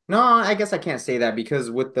 No, I guess I can't say that because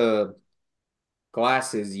with the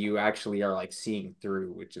glasses, you actually are like seeing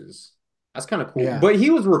through, which is that's kind of cool. Yeah. But he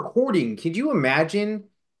was recording. Could you imagine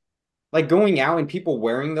like going out and people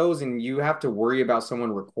wearing those and you have to worry about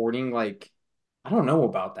someone recording? Like, I don't know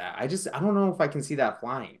about that. I don't know if I can see that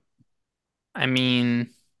flying. I mean,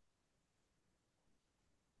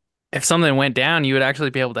 if something went down, you would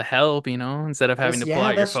actually be able to help, instead of having to pull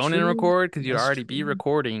out your That's phone and true. record because you'd That's already be true.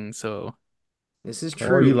 recording. So, This is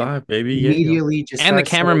Oh, you true. live, baby. Yeah. Immediately just and the start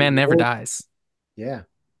cameraman saying never world. dies. Yeah.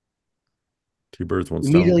 Two birds, one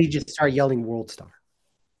stone. Immediately just start yelling world star.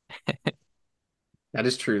 That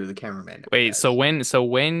is true. The cameraman never Wait, dies.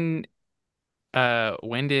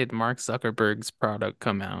 when did Mark Zuckerberg's product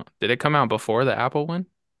come out? Did it come out before the Apple one?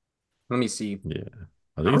 Let me see. Yeah.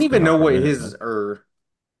 I I think don't it's been even out know for a what minute, his man. or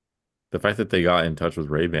The fact that they got in touch with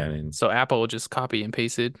Ray-Ban and So Apple just copy and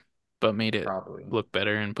pasted, but made it probably look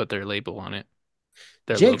better and put their label on it,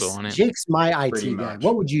 their logo Jake's on it. Jake's my pretty IT guy. much.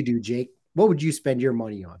 What would you do, Jake? What would you spend your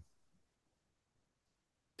money on?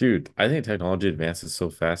 dude, I think technology advances so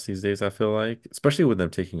fast these days, I feel like, especially with them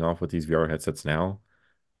taking off with these VR headsets now.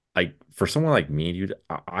 Like for someone like me, dude,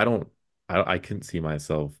 I don't I couldn't see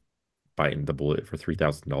myself biting the bullet for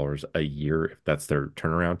 $3,000 a year if that's their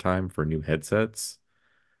turnaround time for new headsets.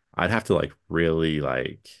 I'd have to like really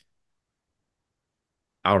like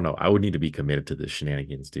I don't know. I would need to be committed to the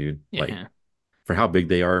shenanigans, dude. Like Yeah. for how big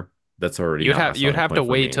they are, that's already You'd not my have you'd selling have to point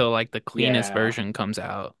for wait me. till like the cleanest Yeah. version comes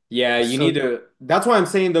out. Yeah, you So need to. That's why I'm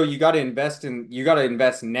saying though, you got to invest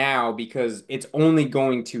now because only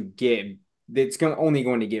going to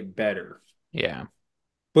get better. Yeah.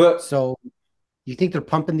 But so you think they're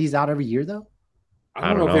pumping these out every year though? I I don't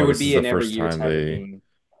don't know if it know. would This is be the an every first year time type of they thing.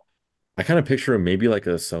 I kind of picture maybe like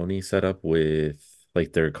a Sony setup with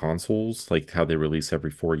like their consoles, like how they release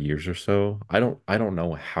every 4 years or so. I don't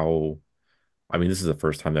know how I mean, this is the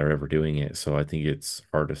first time they're ever doing it, so I think it's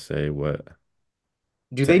hard to say what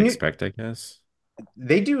Do to they new expect, I guess.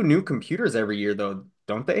 They do new computers every year though,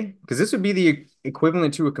 don't they? Because this would be the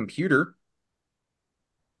equivalent to a computer.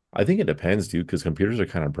 I think it depends, dude, because computers are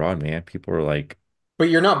kind of broad, man. People are like, But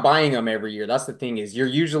you're not buying them every year. That's the thing is you're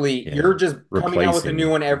yeah, just coming out with a new replacing,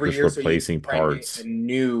 one every just year so you can replacing try and get a parts.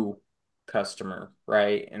 new customer,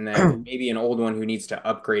 right? And then maybe an old one who needs to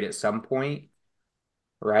upgrade at some point,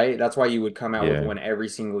 right? That's why you would come out with Yeah. one every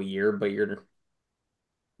single year, but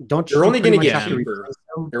Don't you're you only pretty going to much get have Yeah. to cheaper. replace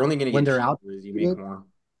them They're only going to when get they're cheaper as you make outdated? more.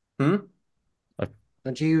 Hmm?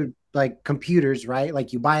 Don't you like computers, right?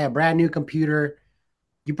 Like you buy a brand new computer,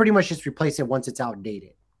 you pretty much just replace it once it's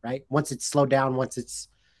outdated, right? Once it's slowed down, once it's,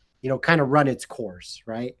 kind of run its course,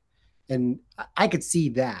 right? And I could see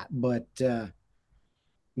that, but I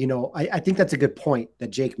think that's a good point that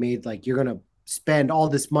Jake made. Like you're gonna spend all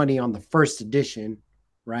this money on the first edition,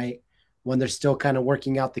 right? When they're still kind of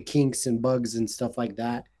working out the kinks and bugs and stuff like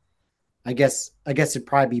that. I guess it'd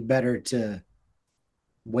probably be better to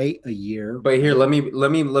wait a year, But here, right?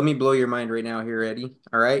 let me blow your mind right now here, Eddie.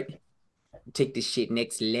 All right? Take this shit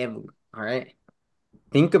next level. All right?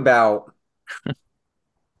 Think about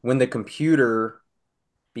when the computer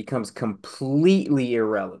becomes completely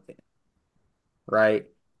irrelevant, right?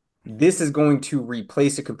 This is going to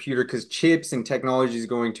replace a computer because chips and technology is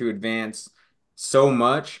going to advance so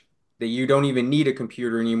much that you don't even need a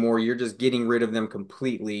computer anymore. You're just getting rid of them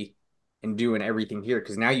completely and doing everything here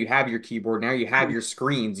because now you have your keyboard, now you have your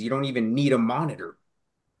screens. You don't even need a monitor.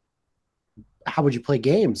 How would you play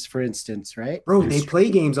games, for instance, right? Bro, And they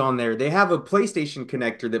play games on there. They have a PlayStation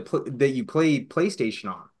connector that you play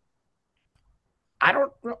PlayStation on. I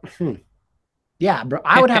don't know. Yeah, bro.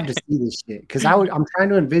 I would have to see this shit because I'm trying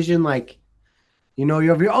to envision like, you're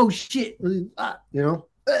over here, oh shit, Dude,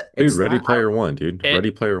 It's Ready Player One, dude. It,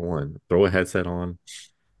 Ready Player One. Throw a headset on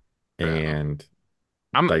bro. and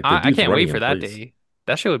I'm like the I dude's can't running wait in for that place. day.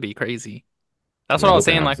 That shit would be crazy. That's Yeah, what I I was hope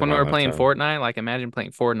it saying. happens Like in when we my were playing lifetime. Fortnite, like imagine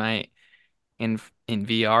playing Fortnite in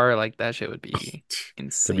VR. Like that shit would be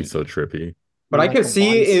That'd be so insane. trippy. But I like could a see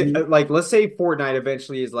bodysuit. it like let's say Fortnite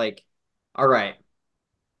eventually is like, all right,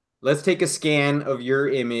 let's take a scan of your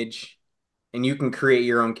image and you can create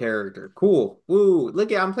your own character. Cool. Woo,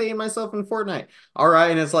 look at I'm playing myself in Fortnite. All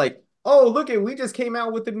right, and it's like, oh, look at we just came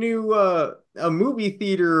out with a new a movie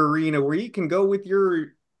theater arena where you can go with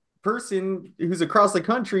your person who's across the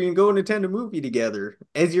country and go and attend a movie together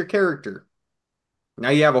as your character. Now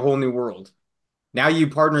you have a whole new world. Now you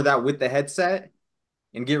partner that with the headset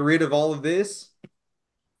and get rid of all of this,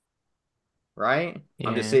 right?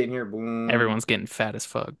 I'm just Yeah, sitting here, boom. everyone's getting fat as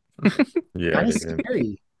fuck. Yeah, Kind of dude.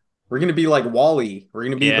 scary. We're gonna be like Wally. We're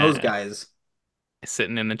gonna be those Yeah, guys.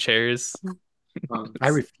 sitting in the chairs. I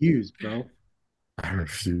refuse, bro. I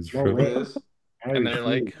refuse, No bro. way. This. I And they're refuse.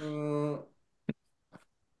 like,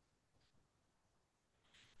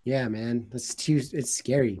 Yeah, man. That's too. It's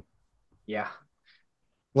scary. yeah.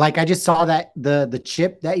 Like I just saw that the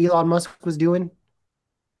chip that Elon Musk was doing.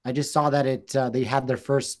 I just saw that they had their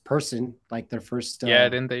first person, like their first. yeah,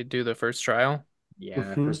 didn't they do the first trial? Yeah.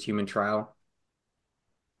 Mhm. First human trial.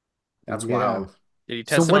 That's Yeah. wild. Did he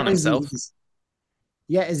So test it on what is he? himself?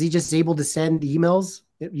 Yeah, is he just able to send emails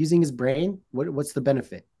using his brain? What's the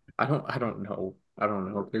benefit? I don't know. I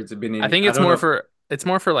don't know if there's been I any. think I don't know. it's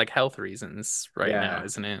more for like health reasons right now, Yeah.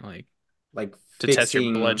 isn't it? Like Like to test your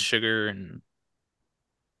blood fixing. sugar and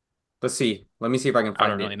Let's see. Let me see if I can I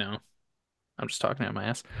don't find really it. know. I'm just talking out my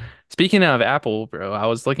ass. Speaking of Apple, bro, I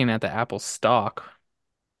was looking at the Apple stock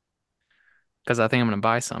because I think I'm gonna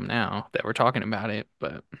buy some now that we're talking about it.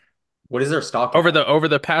 But What is their stock at? over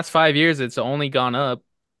the past 5 years, it's only gone up.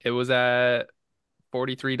 It was at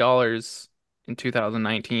 $43 in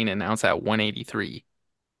 2019, and now it's at 183.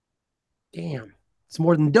 Damn, it's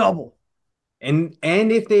more than double. And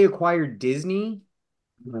if they acquired Disney,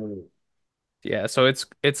 Yeah, so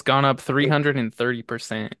it's gone up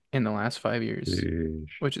 330% in the last 5 years, Sheesh.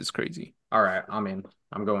 which is crazy. all right, I'm in.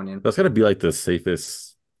 I'm going in. That's gotta be like the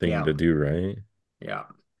safest thing Yeah. to do, right? Yeah.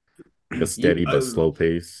 A steady but slow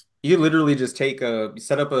pace. You literally just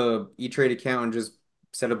set up a E-Trade account and just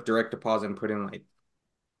set up direct deposit and put in like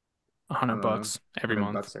I $100 don't know, every 100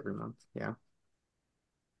 month. bucks every month. Yeah.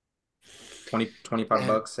 25 Man.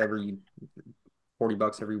 bucks every 40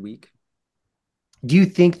 bucks every week. Do you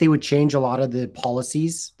think they would change a lot of the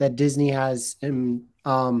policies that Disney has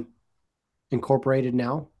incorporated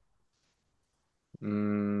now?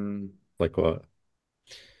 Like what?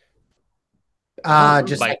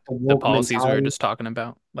 Just like Like the the woke policies we were mentality. just talking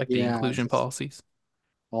about, like the Yeah, inclusion just policies.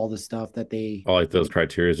 all the stuff that they. Oh, like those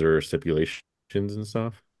criteria or stipulations and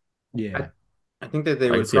stuff. Yeah. I think that they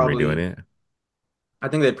I can would see them redoing probably it. I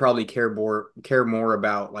think they'd probably care more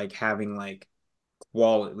about like having like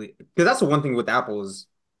quality because that's the one thing with Apple is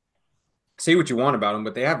say what you want about them,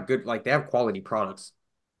 but they have good they have quality products.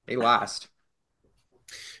 They last.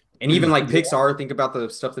 And even like Pixar, think about the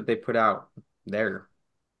stuff that they put out there.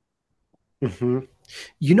 hmm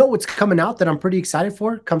You know what's coming out that I'm pretty excited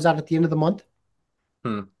for? Comes out at the end of the month.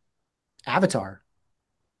 Hmm. Avatar.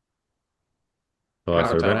 Oh,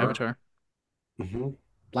 that's What Airbender? Avatar? hmm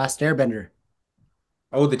Last Airbender.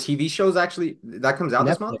 Oh, the TV show's actually that comes out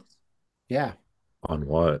this Netflix. month? Yeah, On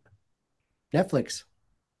what? Netflix.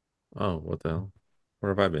 Oh, what the hell?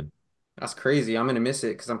 Where have I been? That's crazy. I'm gonna miss it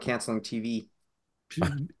because I'm canceling TV.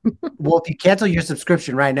 Well, if you cancel your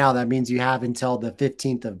subscription right now, that means you have until the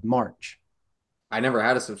 15th of March. I never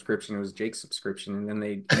had a subscription. It was Jake's subscription, and then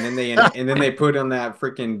they put on that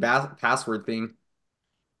freaking password thing.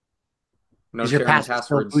 No Is your sharing password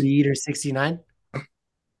still passwords. Booty Eater 69?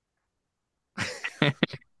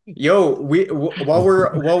 Yo, while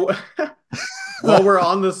we're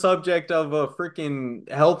on the subject of freaking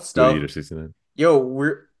health Booty Eater stuff, 69. yo,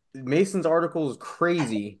 we're Mason's article is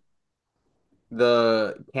crazy.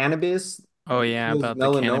 The cannabis Oh yeah, kills about the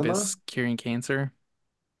melanoma. cannabis curing cancer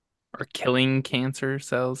or killing cancer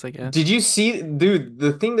cells, I guess. Did you see, dude?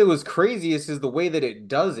 The thing that was craziest is the way that it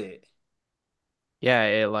does it. Yeah,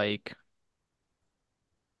 it like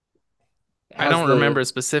It I has don't remember the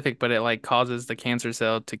specific, but it like causes the cancer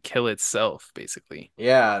cell to kill itself, basically.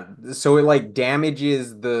 Yeah, so it like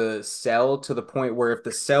damages the cell to the point where if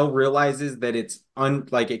the cell realizes that it's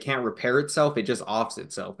like it can't repair itself, it just offs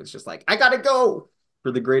itself. It's just like I gotta go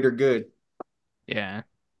for the greater good, Yeah.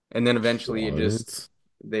 and then eventually What?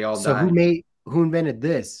 they all So die. who invented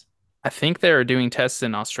this? I think they were doing tests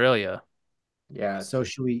in Australia. Yeah, So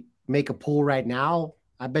should we make a poll right now?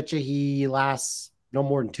 I bet you he lasts no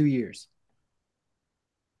more than 2 years.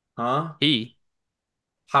 huh? He.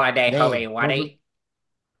 Holiday, They, holy waddy.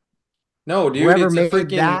 No, dude, whoever it's a made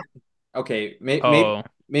freaking that, okay. Oh,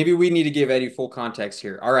 Maybe we need to give Eddie full context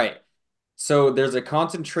here. All right, so there's a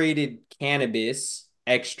concentrated cannabis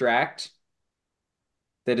extract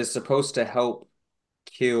that is supposed to help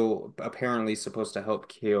apparently supposed to help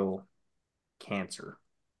kill cancer,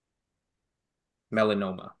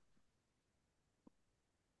 melanoma.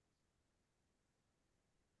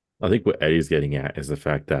 I think what Eddie's getting at is the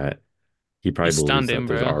fact that he you probably believes stunned that him,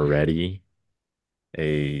 there's bro.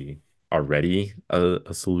 a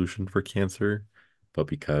a solution for cancer, but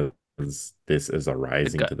because this is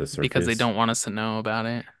arising to the Because they surface, don't want us to know about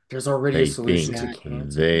it. There's already a they solution think to exactly.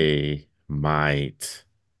 cancer. they might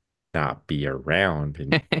not be around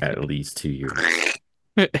in at least 2 years.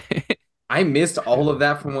 I missed all of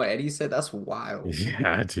that from what Eddie said. That's wild.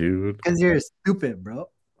 Yeah, dude. Because you're stupid, bro.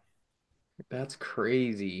 That's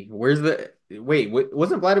crazy. Wasn't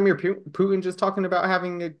Vladimir Putin just talking about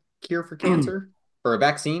having a cure for cancer or a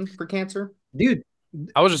vaccine for cancer? Dude,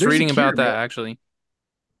 I was just there's a reading cure, about that man. actually.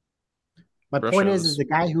 My point is Russia's. the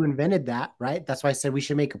guy who invented that, right? That's why I said we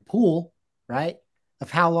should make a pool, right?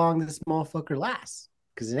 Of how long this motherfucker lasts.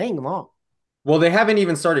 Because it ain't long. Well, they haven't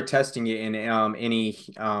even started testing it in any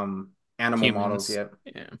animal models Humans. yet.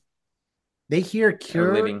 Yeah. They hear Or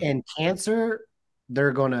cure living. and cancer,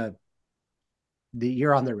 they're gonna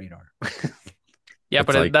you're on their radar. Yeah, It's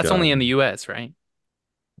but like that's only in the US, right?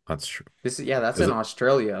 that's true. That's Is in it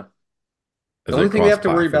Australia. The is it only thing we have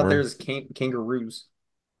to worry about there cross-platform? is kangaroos.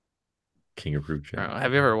 Kangaroo chat.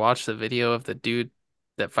 Have you ever watched the video of the dude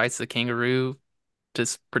that fights the kangaroo to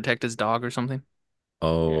protect his dog or something?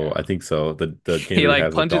 Oh, Yeah. I think so. The He kangaroo like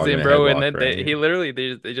has the punches dog in him, a bro, and headlock, then right? he literally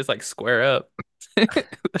they just like square up.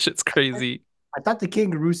 That shit's crazy. I thought the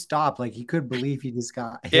kangaroo stopped. Like he couldn't believe he just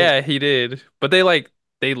got hit. Yeah, he did. But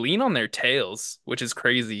they lean on their tails, which is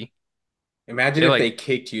crazy. Imagine They if like they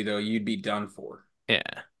kicked you though, you'd be done for.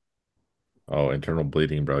 yeah. Oh, internal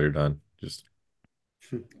bleeding, bro. You're done. Just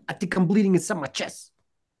I think I'm bleeding inside my chest.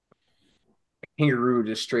 Kangaroo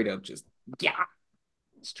just straight up just yeah,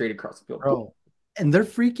 straight across the field. Bro. And they're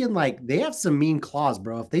freaking like they have some mean claws,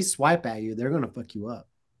 bro. If they swipe at you, they're gonna fuck you up.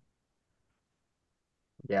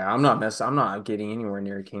 Yeah, I'm not getting anywhere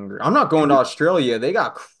near a kangaroo. I'm not going to And Australia. They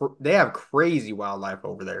have crazy wildlife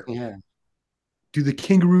over there. yeah. Do the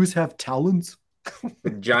kangaroos have talons?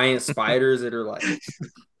 With giant spiders that are like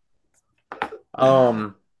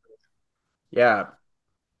um yeah.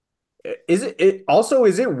 Is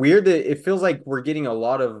it weird that it feels like we're getting a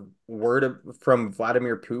lot of from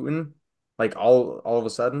Vladimir Putin like all of a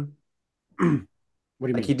sudden? What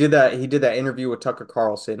do you Like mean? he did that interview with Tucker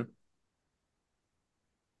Carlson.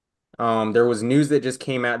 There was news that just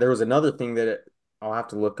came out. There was another thing that I'll have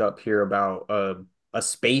to look up here about a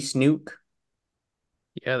space nuke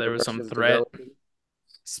Yeah, there that was some Russia's threat. developing.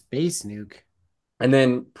 Space nuke. And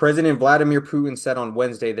then President Vladimir Putin said on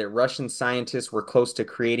Wednesday that Russian scientists were close to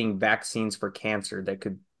creating vaccines for cancer that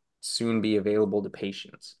could soon be available to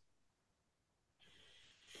patients.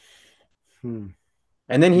 Hmm.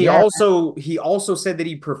 And then Yeah. he also said that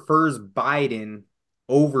he prefers Biden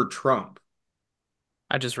over Trump.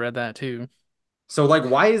 I just read that too. So like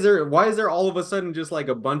why is there all of a sudden just like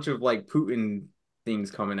a bunch of like Putin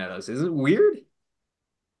things coming at us? Is it weird?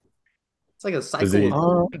 It's like a does cycle he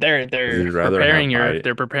of does he rather have Biden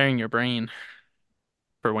They're preparing your brain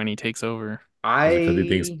for when he takes over. is it because he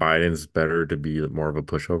thinks I Biden's better to be more of a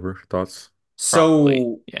pushover? Thoughts? Probably.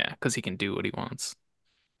 so Yeah, because he can do what he wants.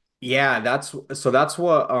 yeah, that's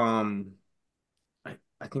what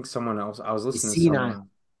I think someone else I was He's listening to senile. someone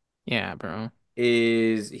Yeah, bro.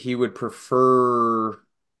 is he would prefer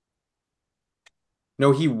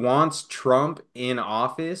no, he wants Trump in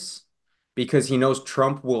office because he knows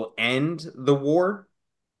Trump will end the war.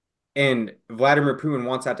 And Vladimir Putin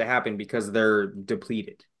wants that to happen because they're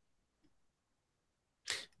depleted.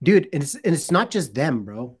 Dude, and it's not just them,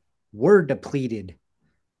 bro. We're depleted.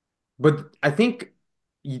 But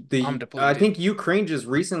I'm I depleted. think Ukraine just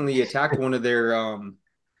recently attacked one of their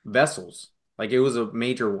vessels. Like it was a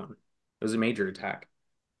major one. It was a major attack.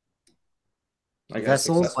 Like a Vessels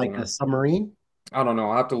successful like a one. submarine. I don't know.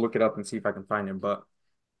 I'll have to look it up and see if I can find it. But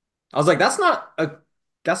I was like, that's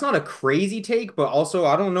not a crazy take, but also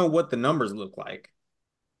I don't know what the numbers look like.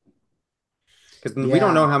 Because we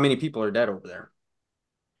don't Yeah. know how many people are dead over there.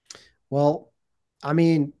 Well, I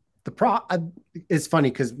mean, it's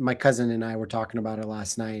funny because my cousin and I were talking about it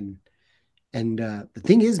last night, and the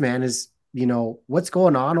thing is, man, is what's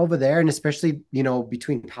going on over there, and especially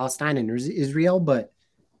between Palestine and Israel. But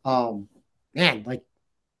um, man, like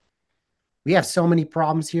we have so many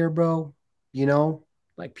problems here, bro. You know,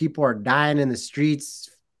 like people are dying in the streets.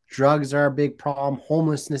 Drugs are a big problem.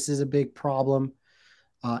 Homelessness is a big problem.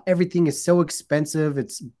 Everything is so expensive.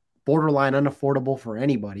 It's borderline unaffordable for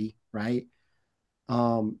anybody, right?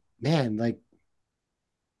 Man, like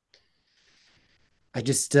I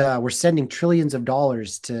just we're sending trillions of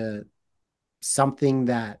dollars to something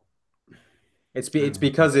that I It's don't know.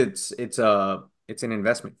 because it's an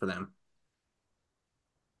investment for them.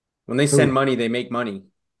 When they send Who? money, they make money.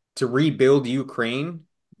 To rebuild Ukraine,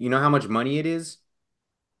 you know how much money it is?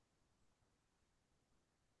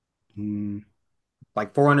 Mm,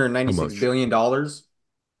 Like How 496 much? billion dollars.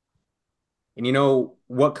 And you know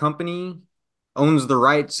what company owns the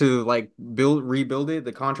right to like rebuild it,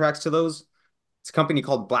 the contracts to those? It's a company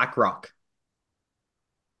called BlackRock.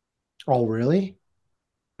 oh, really?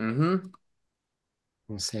 Mm-hmm.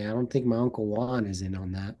 I'll say I don't think my uncle Juan is in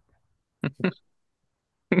on that.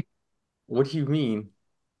 What do you mean?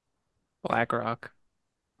 BlackRock. He's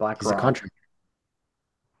a BlackRock. contractor.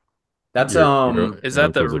 That's Is that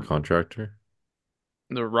Your uncle's a the contractor?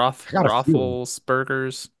 I got a few.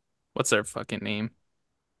 Roethlisberger's? What's their fucking name?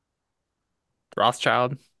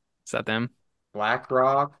 Rothschild? Is that them?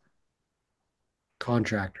 BlackRock.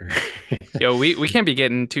 Contractor. Yo, we can't be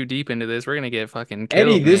getting too deep into this. We're gonna get fucking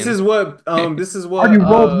Eddie, killed, this man. is what this is I what already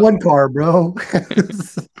rolled one car, bro.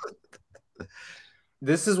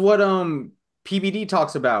 this is what PBD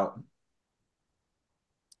talks about.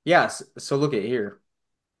 Yes, so look at here.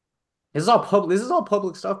 This is all public. This is all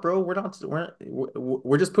public stuff, bro.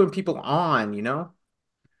 We're just putting people on, you know?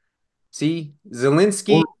 See,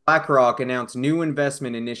 Zelensky, BlackRock announced new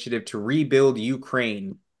investment initiative to rebuild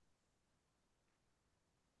Ukraine.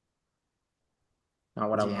 Not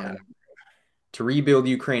what I wanted. To rebuild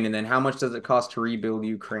Ukraine, and then how much does it cost to rebuild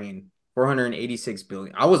Ukraine? 486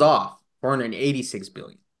 billion. I was off. 486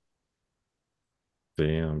 billion.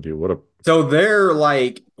 Damn, dude, what a So they're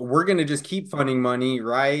like, we're gonna just keep funding money,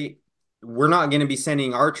 right? We're not gonna be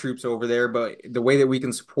sending our troops over there, but the way that we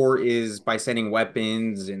can support is by sending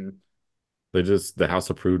weapons and the House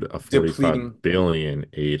approved a depleting 45 billion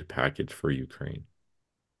aid package for Ukraine.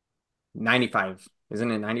 95.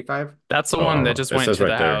 Isn't it 95? That's the Oh, I one don't that know. just It went says to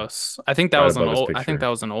right the there, house. I think that right was an above his old. I think picture. that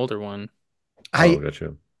was an older one. Oh,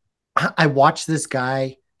 gotcha. I watched this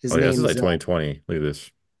guy. His Oh yeah, this is name's like 2020. Look at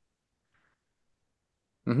this.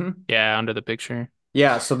 Yeah, under the picture.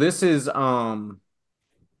 Yeah, so this is the Look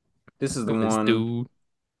at this one. dude.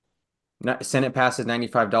 Senate passes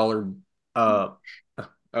 $95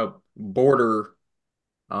 border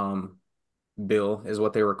bill is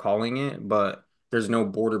what they were calling it, but there's no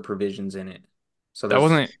border provisions in it. So That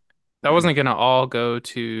there's wasn't gonna all go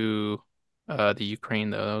to the Ukraine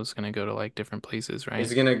though. That was gonna go to like different places, right?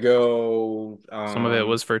 it's gonna go Some of it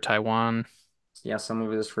was for Taiwan. yeah, some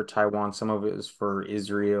of it is for Taiwan, some of it is for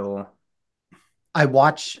Israel. I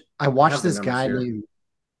watched the this numbers guy here. named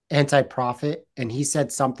Anti-Profit, and he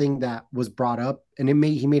said something that was brought up, and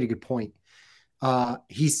he made a good point.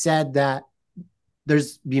 He said that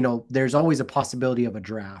there's always a possibility of a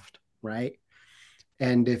draft, right?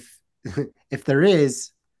 And if there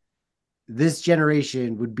is, this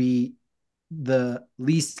generation would be the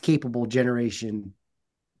least capable generation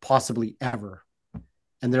possibly ever.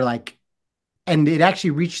 And they're like, and it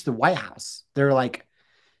actually reached the White House. They're like,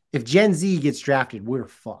 if Gen Z gets drafted, we're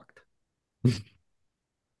fucked.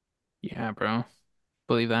 Yeah, bro.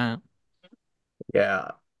 Believe that.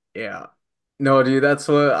 Yeah. Yeah. No, dude, that's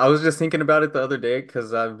what I was just thinking about it the other day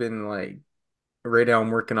because I've been like right now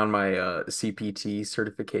I'm working on my CPT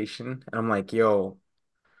certification and I'm like, yo,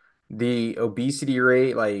 the obesity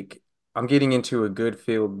rate, like I'm getting into a good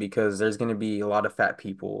field because there's going to be a lot of fat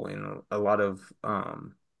people and a lot of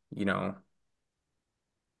you know,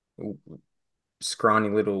 scrawny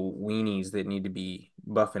little weenies that need to be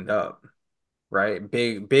buffined up, right?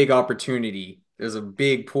 Big opportunity. There's a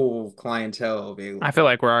big pool of clientele available. I feel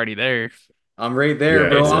like we're already there. I'm right there, Yeah,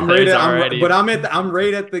 bro. yeah. I'm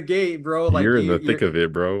right at the gate, bro. Like You're in the thick of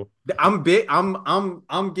it, bro. I'm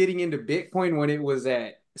getting into Bitcoin when it was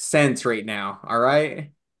at cents right now. All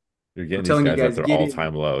right. You're I'm getting these telling you guys at guys, their get it.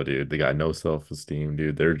 all-time low, dude. They got no self-esteem,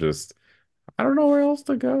 dude. They're just, I don't know where else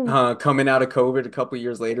to go. Coming out of COVID a couple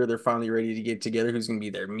years later, they're finally ready to get together. Who's gonna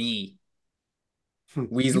be there? Me.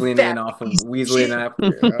 Weaseling in off of weaseling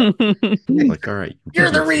after. Like, all right, You're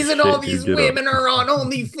the piece of reason all shit, these dude, get up. women are on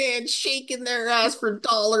OnlyFans shaking their ass for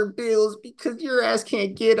dollar bills because your ass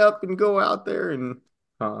can't get up and go out there and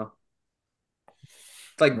it's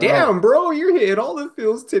like, damn, bro, you're hitting all the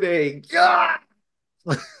feels today. God.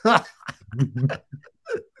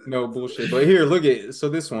 No bullshit. But here, look at it. So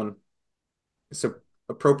this one. So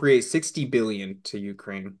appropriate 60 billion to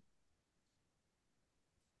Ukraine.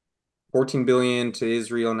 14 billion to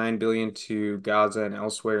Israel, 9 billion to Gaza and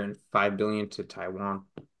elsewhere, and 5 billion to Taiwan.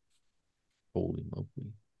 Holy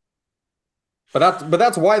moly. But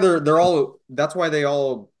that's why that's why they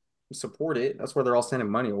all support it. That's why they're all sending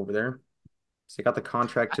money over there. So they got the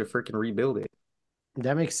contract to freaking rebuild it.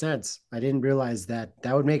 That makes sense. I didn't realize that.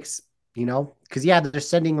 That would make, because yeah, they're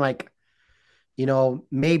sending like,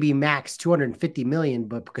 maybe max 250 million,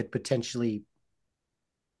 but could potentially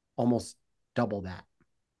almost double that.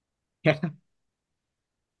 Yeah.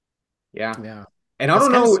 Yeah. And I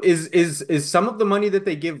don't know, is some of the money that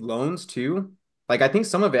they give loans to, like I think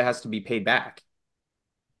some of it has to be paid back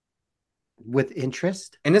with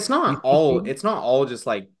interest. And it's not all just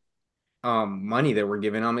like money that we're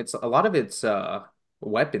giving them. It's a lot of it's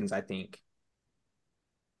weapons, I think.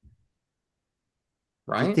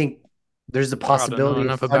 Right? You think there's a possibility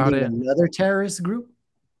of funding another terrorist group?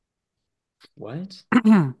 What?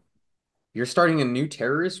 You're starting a new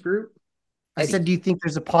terrorist group? I said, Eddie, do you think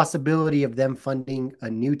there's a possibility of them funding a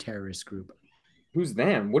new terrorist group? who's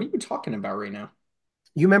them? What are you talking about right now?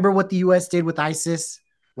 You remember what the US did with ISIS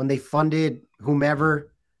when they funded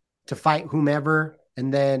whomever to fight whomever,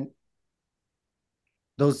 and then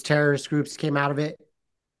those terrorist groups came out of it?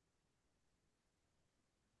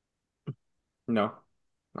 No,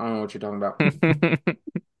 I don't know what you're talking about.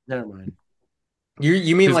 Never mind.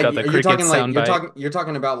 You mean Who's like got the you're cricket talking like soundbite? you're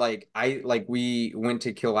talking about like we went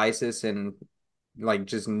to kill ISIS and like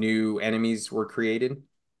just new enemies were created?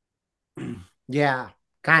 Yeah,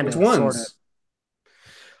 kind Which of, sort of. ones?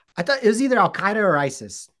 I thought it was either Al Qaeda or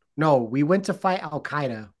ISIS. No, we went to fight Al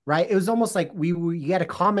Qaeda, right? It was almost like we had a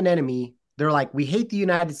common enemy. They're like, we hate the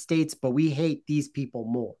United States, but we hate these people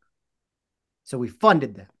more. So we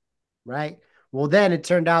funded them, right? Well, then it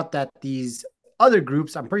turned out that these other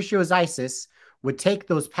groups, I'm pretty sure it was ISIS, would take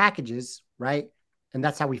those packages, right? And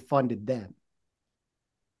that's how we funded them.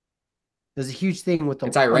 There's a huge thing with the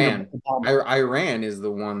It's under Iran. Obama. Iran is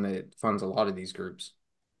the one that funds a lot of these groups.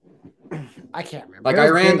 I can't remember. Like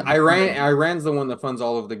It was big. Iran's the one that funds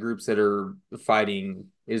all of the groups that are fighting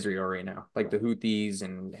Israel right now, like the Houthis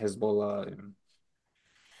and Hezbollah. And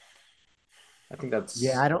I think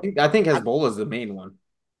Yeah, I think Hezbollah is the main one.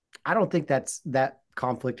 I don't think that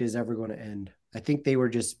conflict is ever going to end. I think they were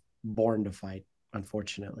just born to fight,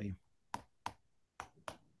 unfortunately.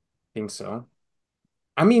 I think so.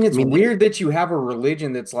 I mean, it's weird that you have a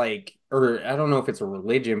religion that's like, or I don't know if it's a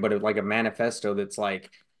religion, but like a manifesto that's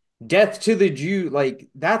like death to the Jew. Like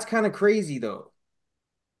that's kind of crazy though.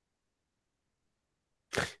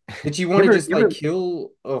 That you want to just like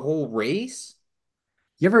kill a whole race?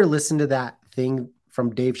 You ever listen to that thing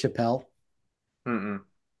from Dave Chappelle? Mm-mm.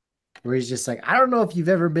 Where he's just like, I don't know if you've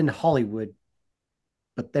ever been to Hollywood,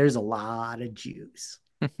 but there's a lot of Jews.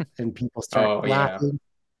 And people start laughing.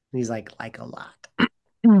 And he's like a lot.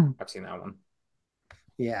 I've seen that one.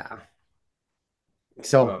 Yeah.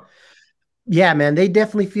 So, yeah, man, they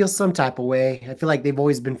definitely feel some type of way. I feel like they've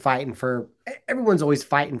always been fighting for, everyone's always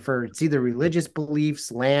fighting for, it's either religious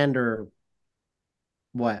beliefs, land, or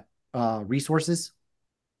what, resources.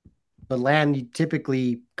 But land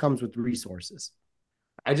typically comes with resources.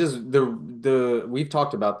 I just we've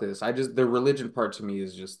talked about this. The religion part to me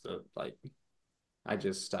is just the like I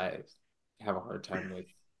have a hard time with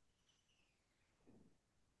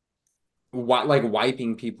like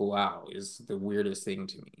wiping people out is the weirdest thing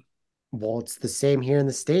to me. Well, it's the same here in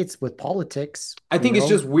the States with politics. I think it's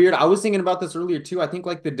just weird. I was thinking about this earlier too. I think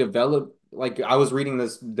like I was reading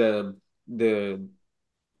the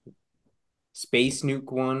space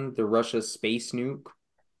nuke one, the Russia space nuke,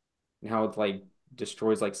 and how it like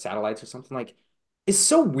destroys like satellites or something. Like it's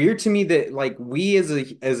so weird to me that like we as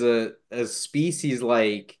a species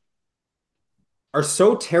like are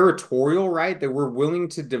so territorial, right? That we're willing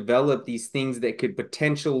to develop these things that could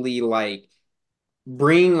potentially like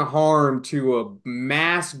bring harm to a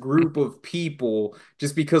mass group of people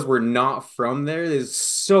just because we're not from there is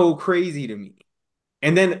so crazy to me.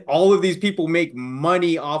 And then all of these people make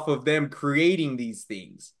money off of them creating these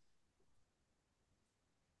things.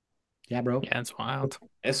 Yeah, bro. Yeah, it's wild.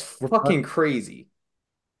 It's fucking crazy.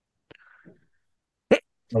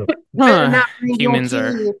 Humans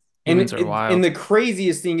are wild. And the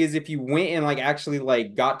craziest thing is if you went and like actually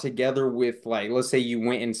like got together with like let's say you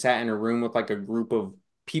went and sat in a room with like a group of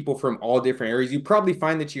people from all different areas, you probably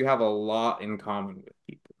find that you have a lot in common with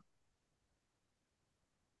people.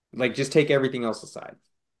 Like just take everything else aside.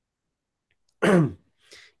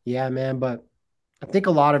 Yeah, man, but I think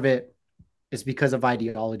a lot of it is because of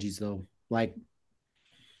ideologies though. Like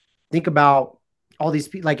think about all these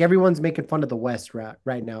people, like everyone's making fun of the West right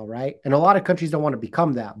now, right? And a lot of countries don't want to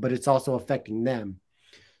become that, but it's also affecting them.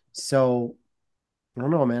 So I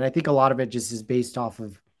don't know, man. I think a lot of it just is based off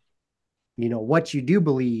of, what you do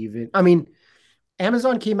believe in. I mean,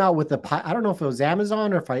 Amazon came out with I don't know if it was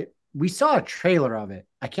Amazon or we saw a trailer of it.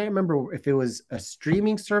 I can't remember if it was a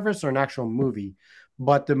streaming service or an actual movie,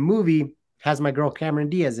 but the movie has my girl Cameron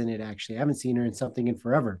Diaz in it. Actually, I haven't seen her in something in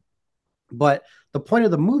forever. But the point of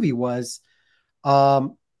the movie was,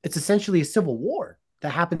 it's essentially a civil war that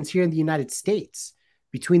happens here in the United States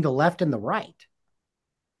between the left and the right.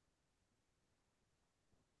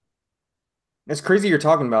 It's crazy you're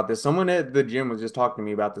talking about this. Someone at the gym was just talking to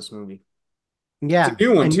me about this movie. Yeah. It's a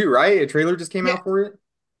new one too, right? A trailer just came out for it.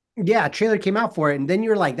 Yeah, a trailer came out for it. And then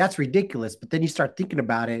you're like, that's ridiculous. But then you start thinking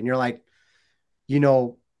about it and you're like,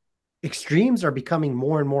 extremes are becoming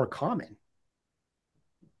more and more common.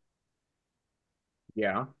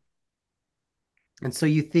 Yeah. And so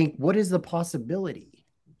you think, what is the possibility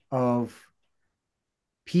of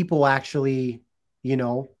people actually,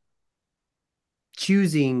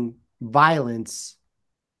 choosing violence,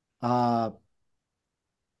 uh,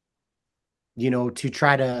 to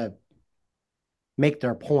try to make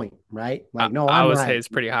their point, right? Like, no, I I'm would say right. it's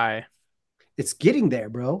pretty high. It's getting there,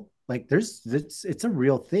 bro. Like, it's a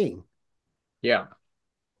real thing. Yeah.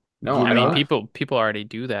 No, I mean, don't. people already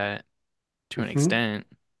do that to an extent.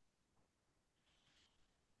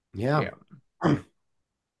 Yeah.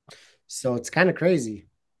 So it's kind of crazy.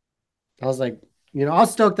 I was like, I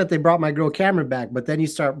was stoked that they brought my girl Cameron back, but then you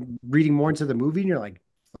start reading more into the movie and you're like,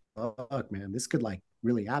 fuck, man, this could like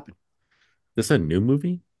really happen. This a new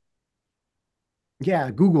movie?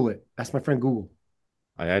 Yeah, Google it. That's my friend Google.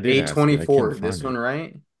 I did ask you. I A24, can't this find one, it.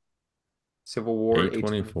 right? Civil War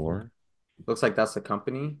A24. Looks like that's the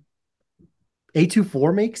company.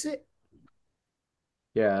 A24 makes it?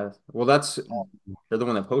 Yeah. Well, they're the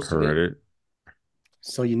one that posted Heard it. it.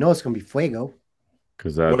 So it's gonna be Fuego.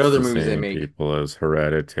 Because that's What other the movies they same make? people as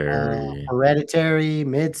Hereditary. Hereditary,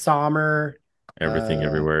 Midsummer. Everything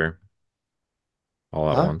Everywhere. All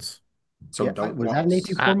at once. So yeah, don't was watch. that an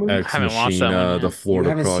A24 movie? Ex haven't watched that one Machina, yet. The You Florida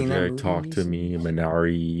haven't seen that Project, movie Talk to Me, recently?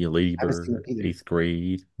 Minari, Lady I haven't seen Bird, it either. 8th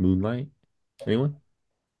Grade, Moonlight. Anyone?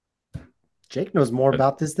 Jake knows more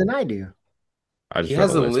about this than I do. I just He read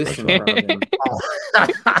has the a list. list in That's front of him. Oh.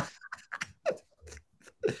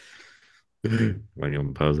 like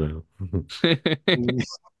I'm puzzle. I'm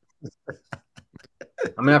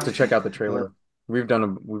gonna have to check out the trailer. We've done a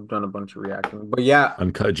bunch of reacting, but yeah,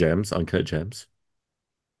 Uncut Gems. yeah,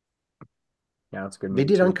 it's a good They movie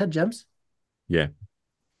did too. Uncut Gems? Yeah.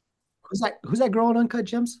 Who's that girl in Uncut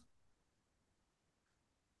Gems?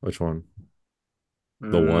 Which one?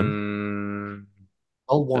 The one?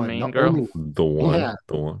 Oh, one. main The girl? only one. The one? Yeah.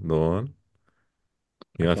 The one?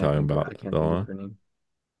 You're not talking about I can't the think one? of her name.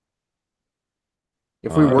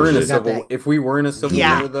 If we were in a civil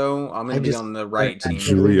Yeah. war, though, I'm gonna be on the right team.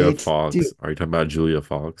 Julia Fox. Are you talking about Julia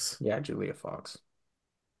Fox? Yeah, Julia Fox.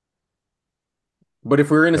 But if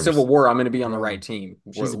we're in a civil war, I'm gonna be on the right team.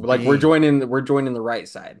 We're joining the right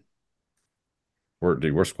side. We're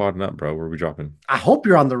squadding up, bro. Where are we dropping? I hope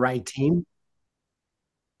you're on the right team.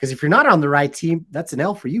 Because if you're not on the right team, that's an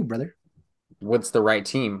L for you, brother. What's the right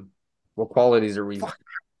team? What qualities are we? You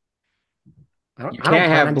I don't can't plan on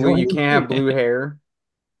have joining. blue hair.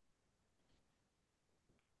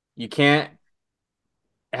 You can't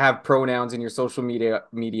have pronouns in your social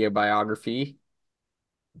media biography.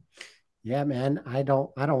 Yeah, man. I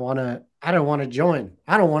don't want to join.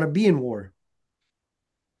 I don't want to be in war.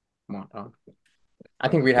 Come on, Tom. I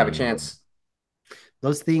think we'd have a chance.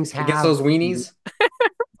 Those things have against those weenies.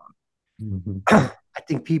 I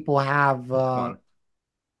think people have I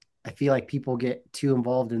feel like people get too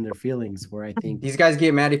involved in their feelings where I think these guys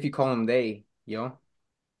get mad if you call them they, Call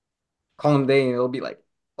them they and it'll be like,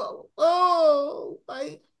 oh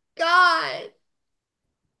my God.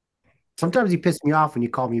 Sometimes you piss me off when you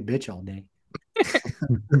call me a bitch all day.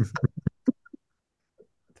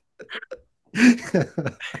 I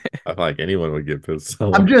feel like anyone would get pissed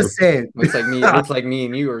off. I'm just saying. Looks like me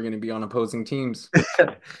and you are going to be on opposing teams.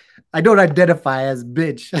 I don't identify as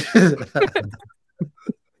bitch.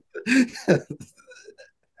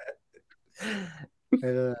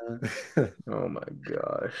 Oh my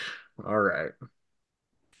gosh. All right.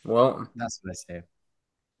 Well, that's what I say.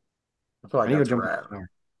 I feel like that's a wrap.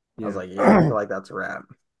 I was like, yeah, I feel like that's a wrap.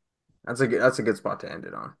 That's a good spot to end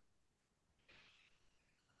it on.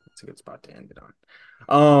 That's a good spot to end it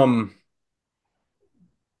on.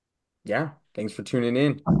 Yeah, thanks for tuning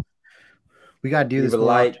in. We gotta do this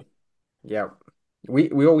more often. Yeah.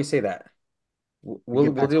 We always say that.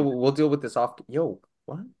 We'll deal with this off. Yo,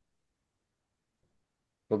 what?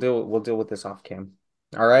 We'll deal with this off cam.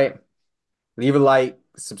 All right. Leave a like,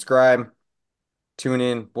 subscribe, tune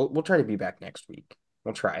in. We'll try to be back next week.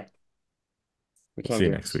 We'll try. We can't see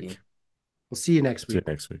you next week. We'll see you next week.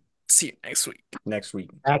 See you next week. Next week.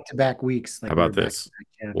 Back-to-back weeks. Like how about this?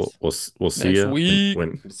 We'll see you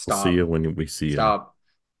when we see you. Stop.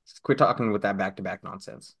 Quit talking with that back-to-back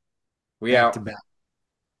nonsense. We out. Back-to-back.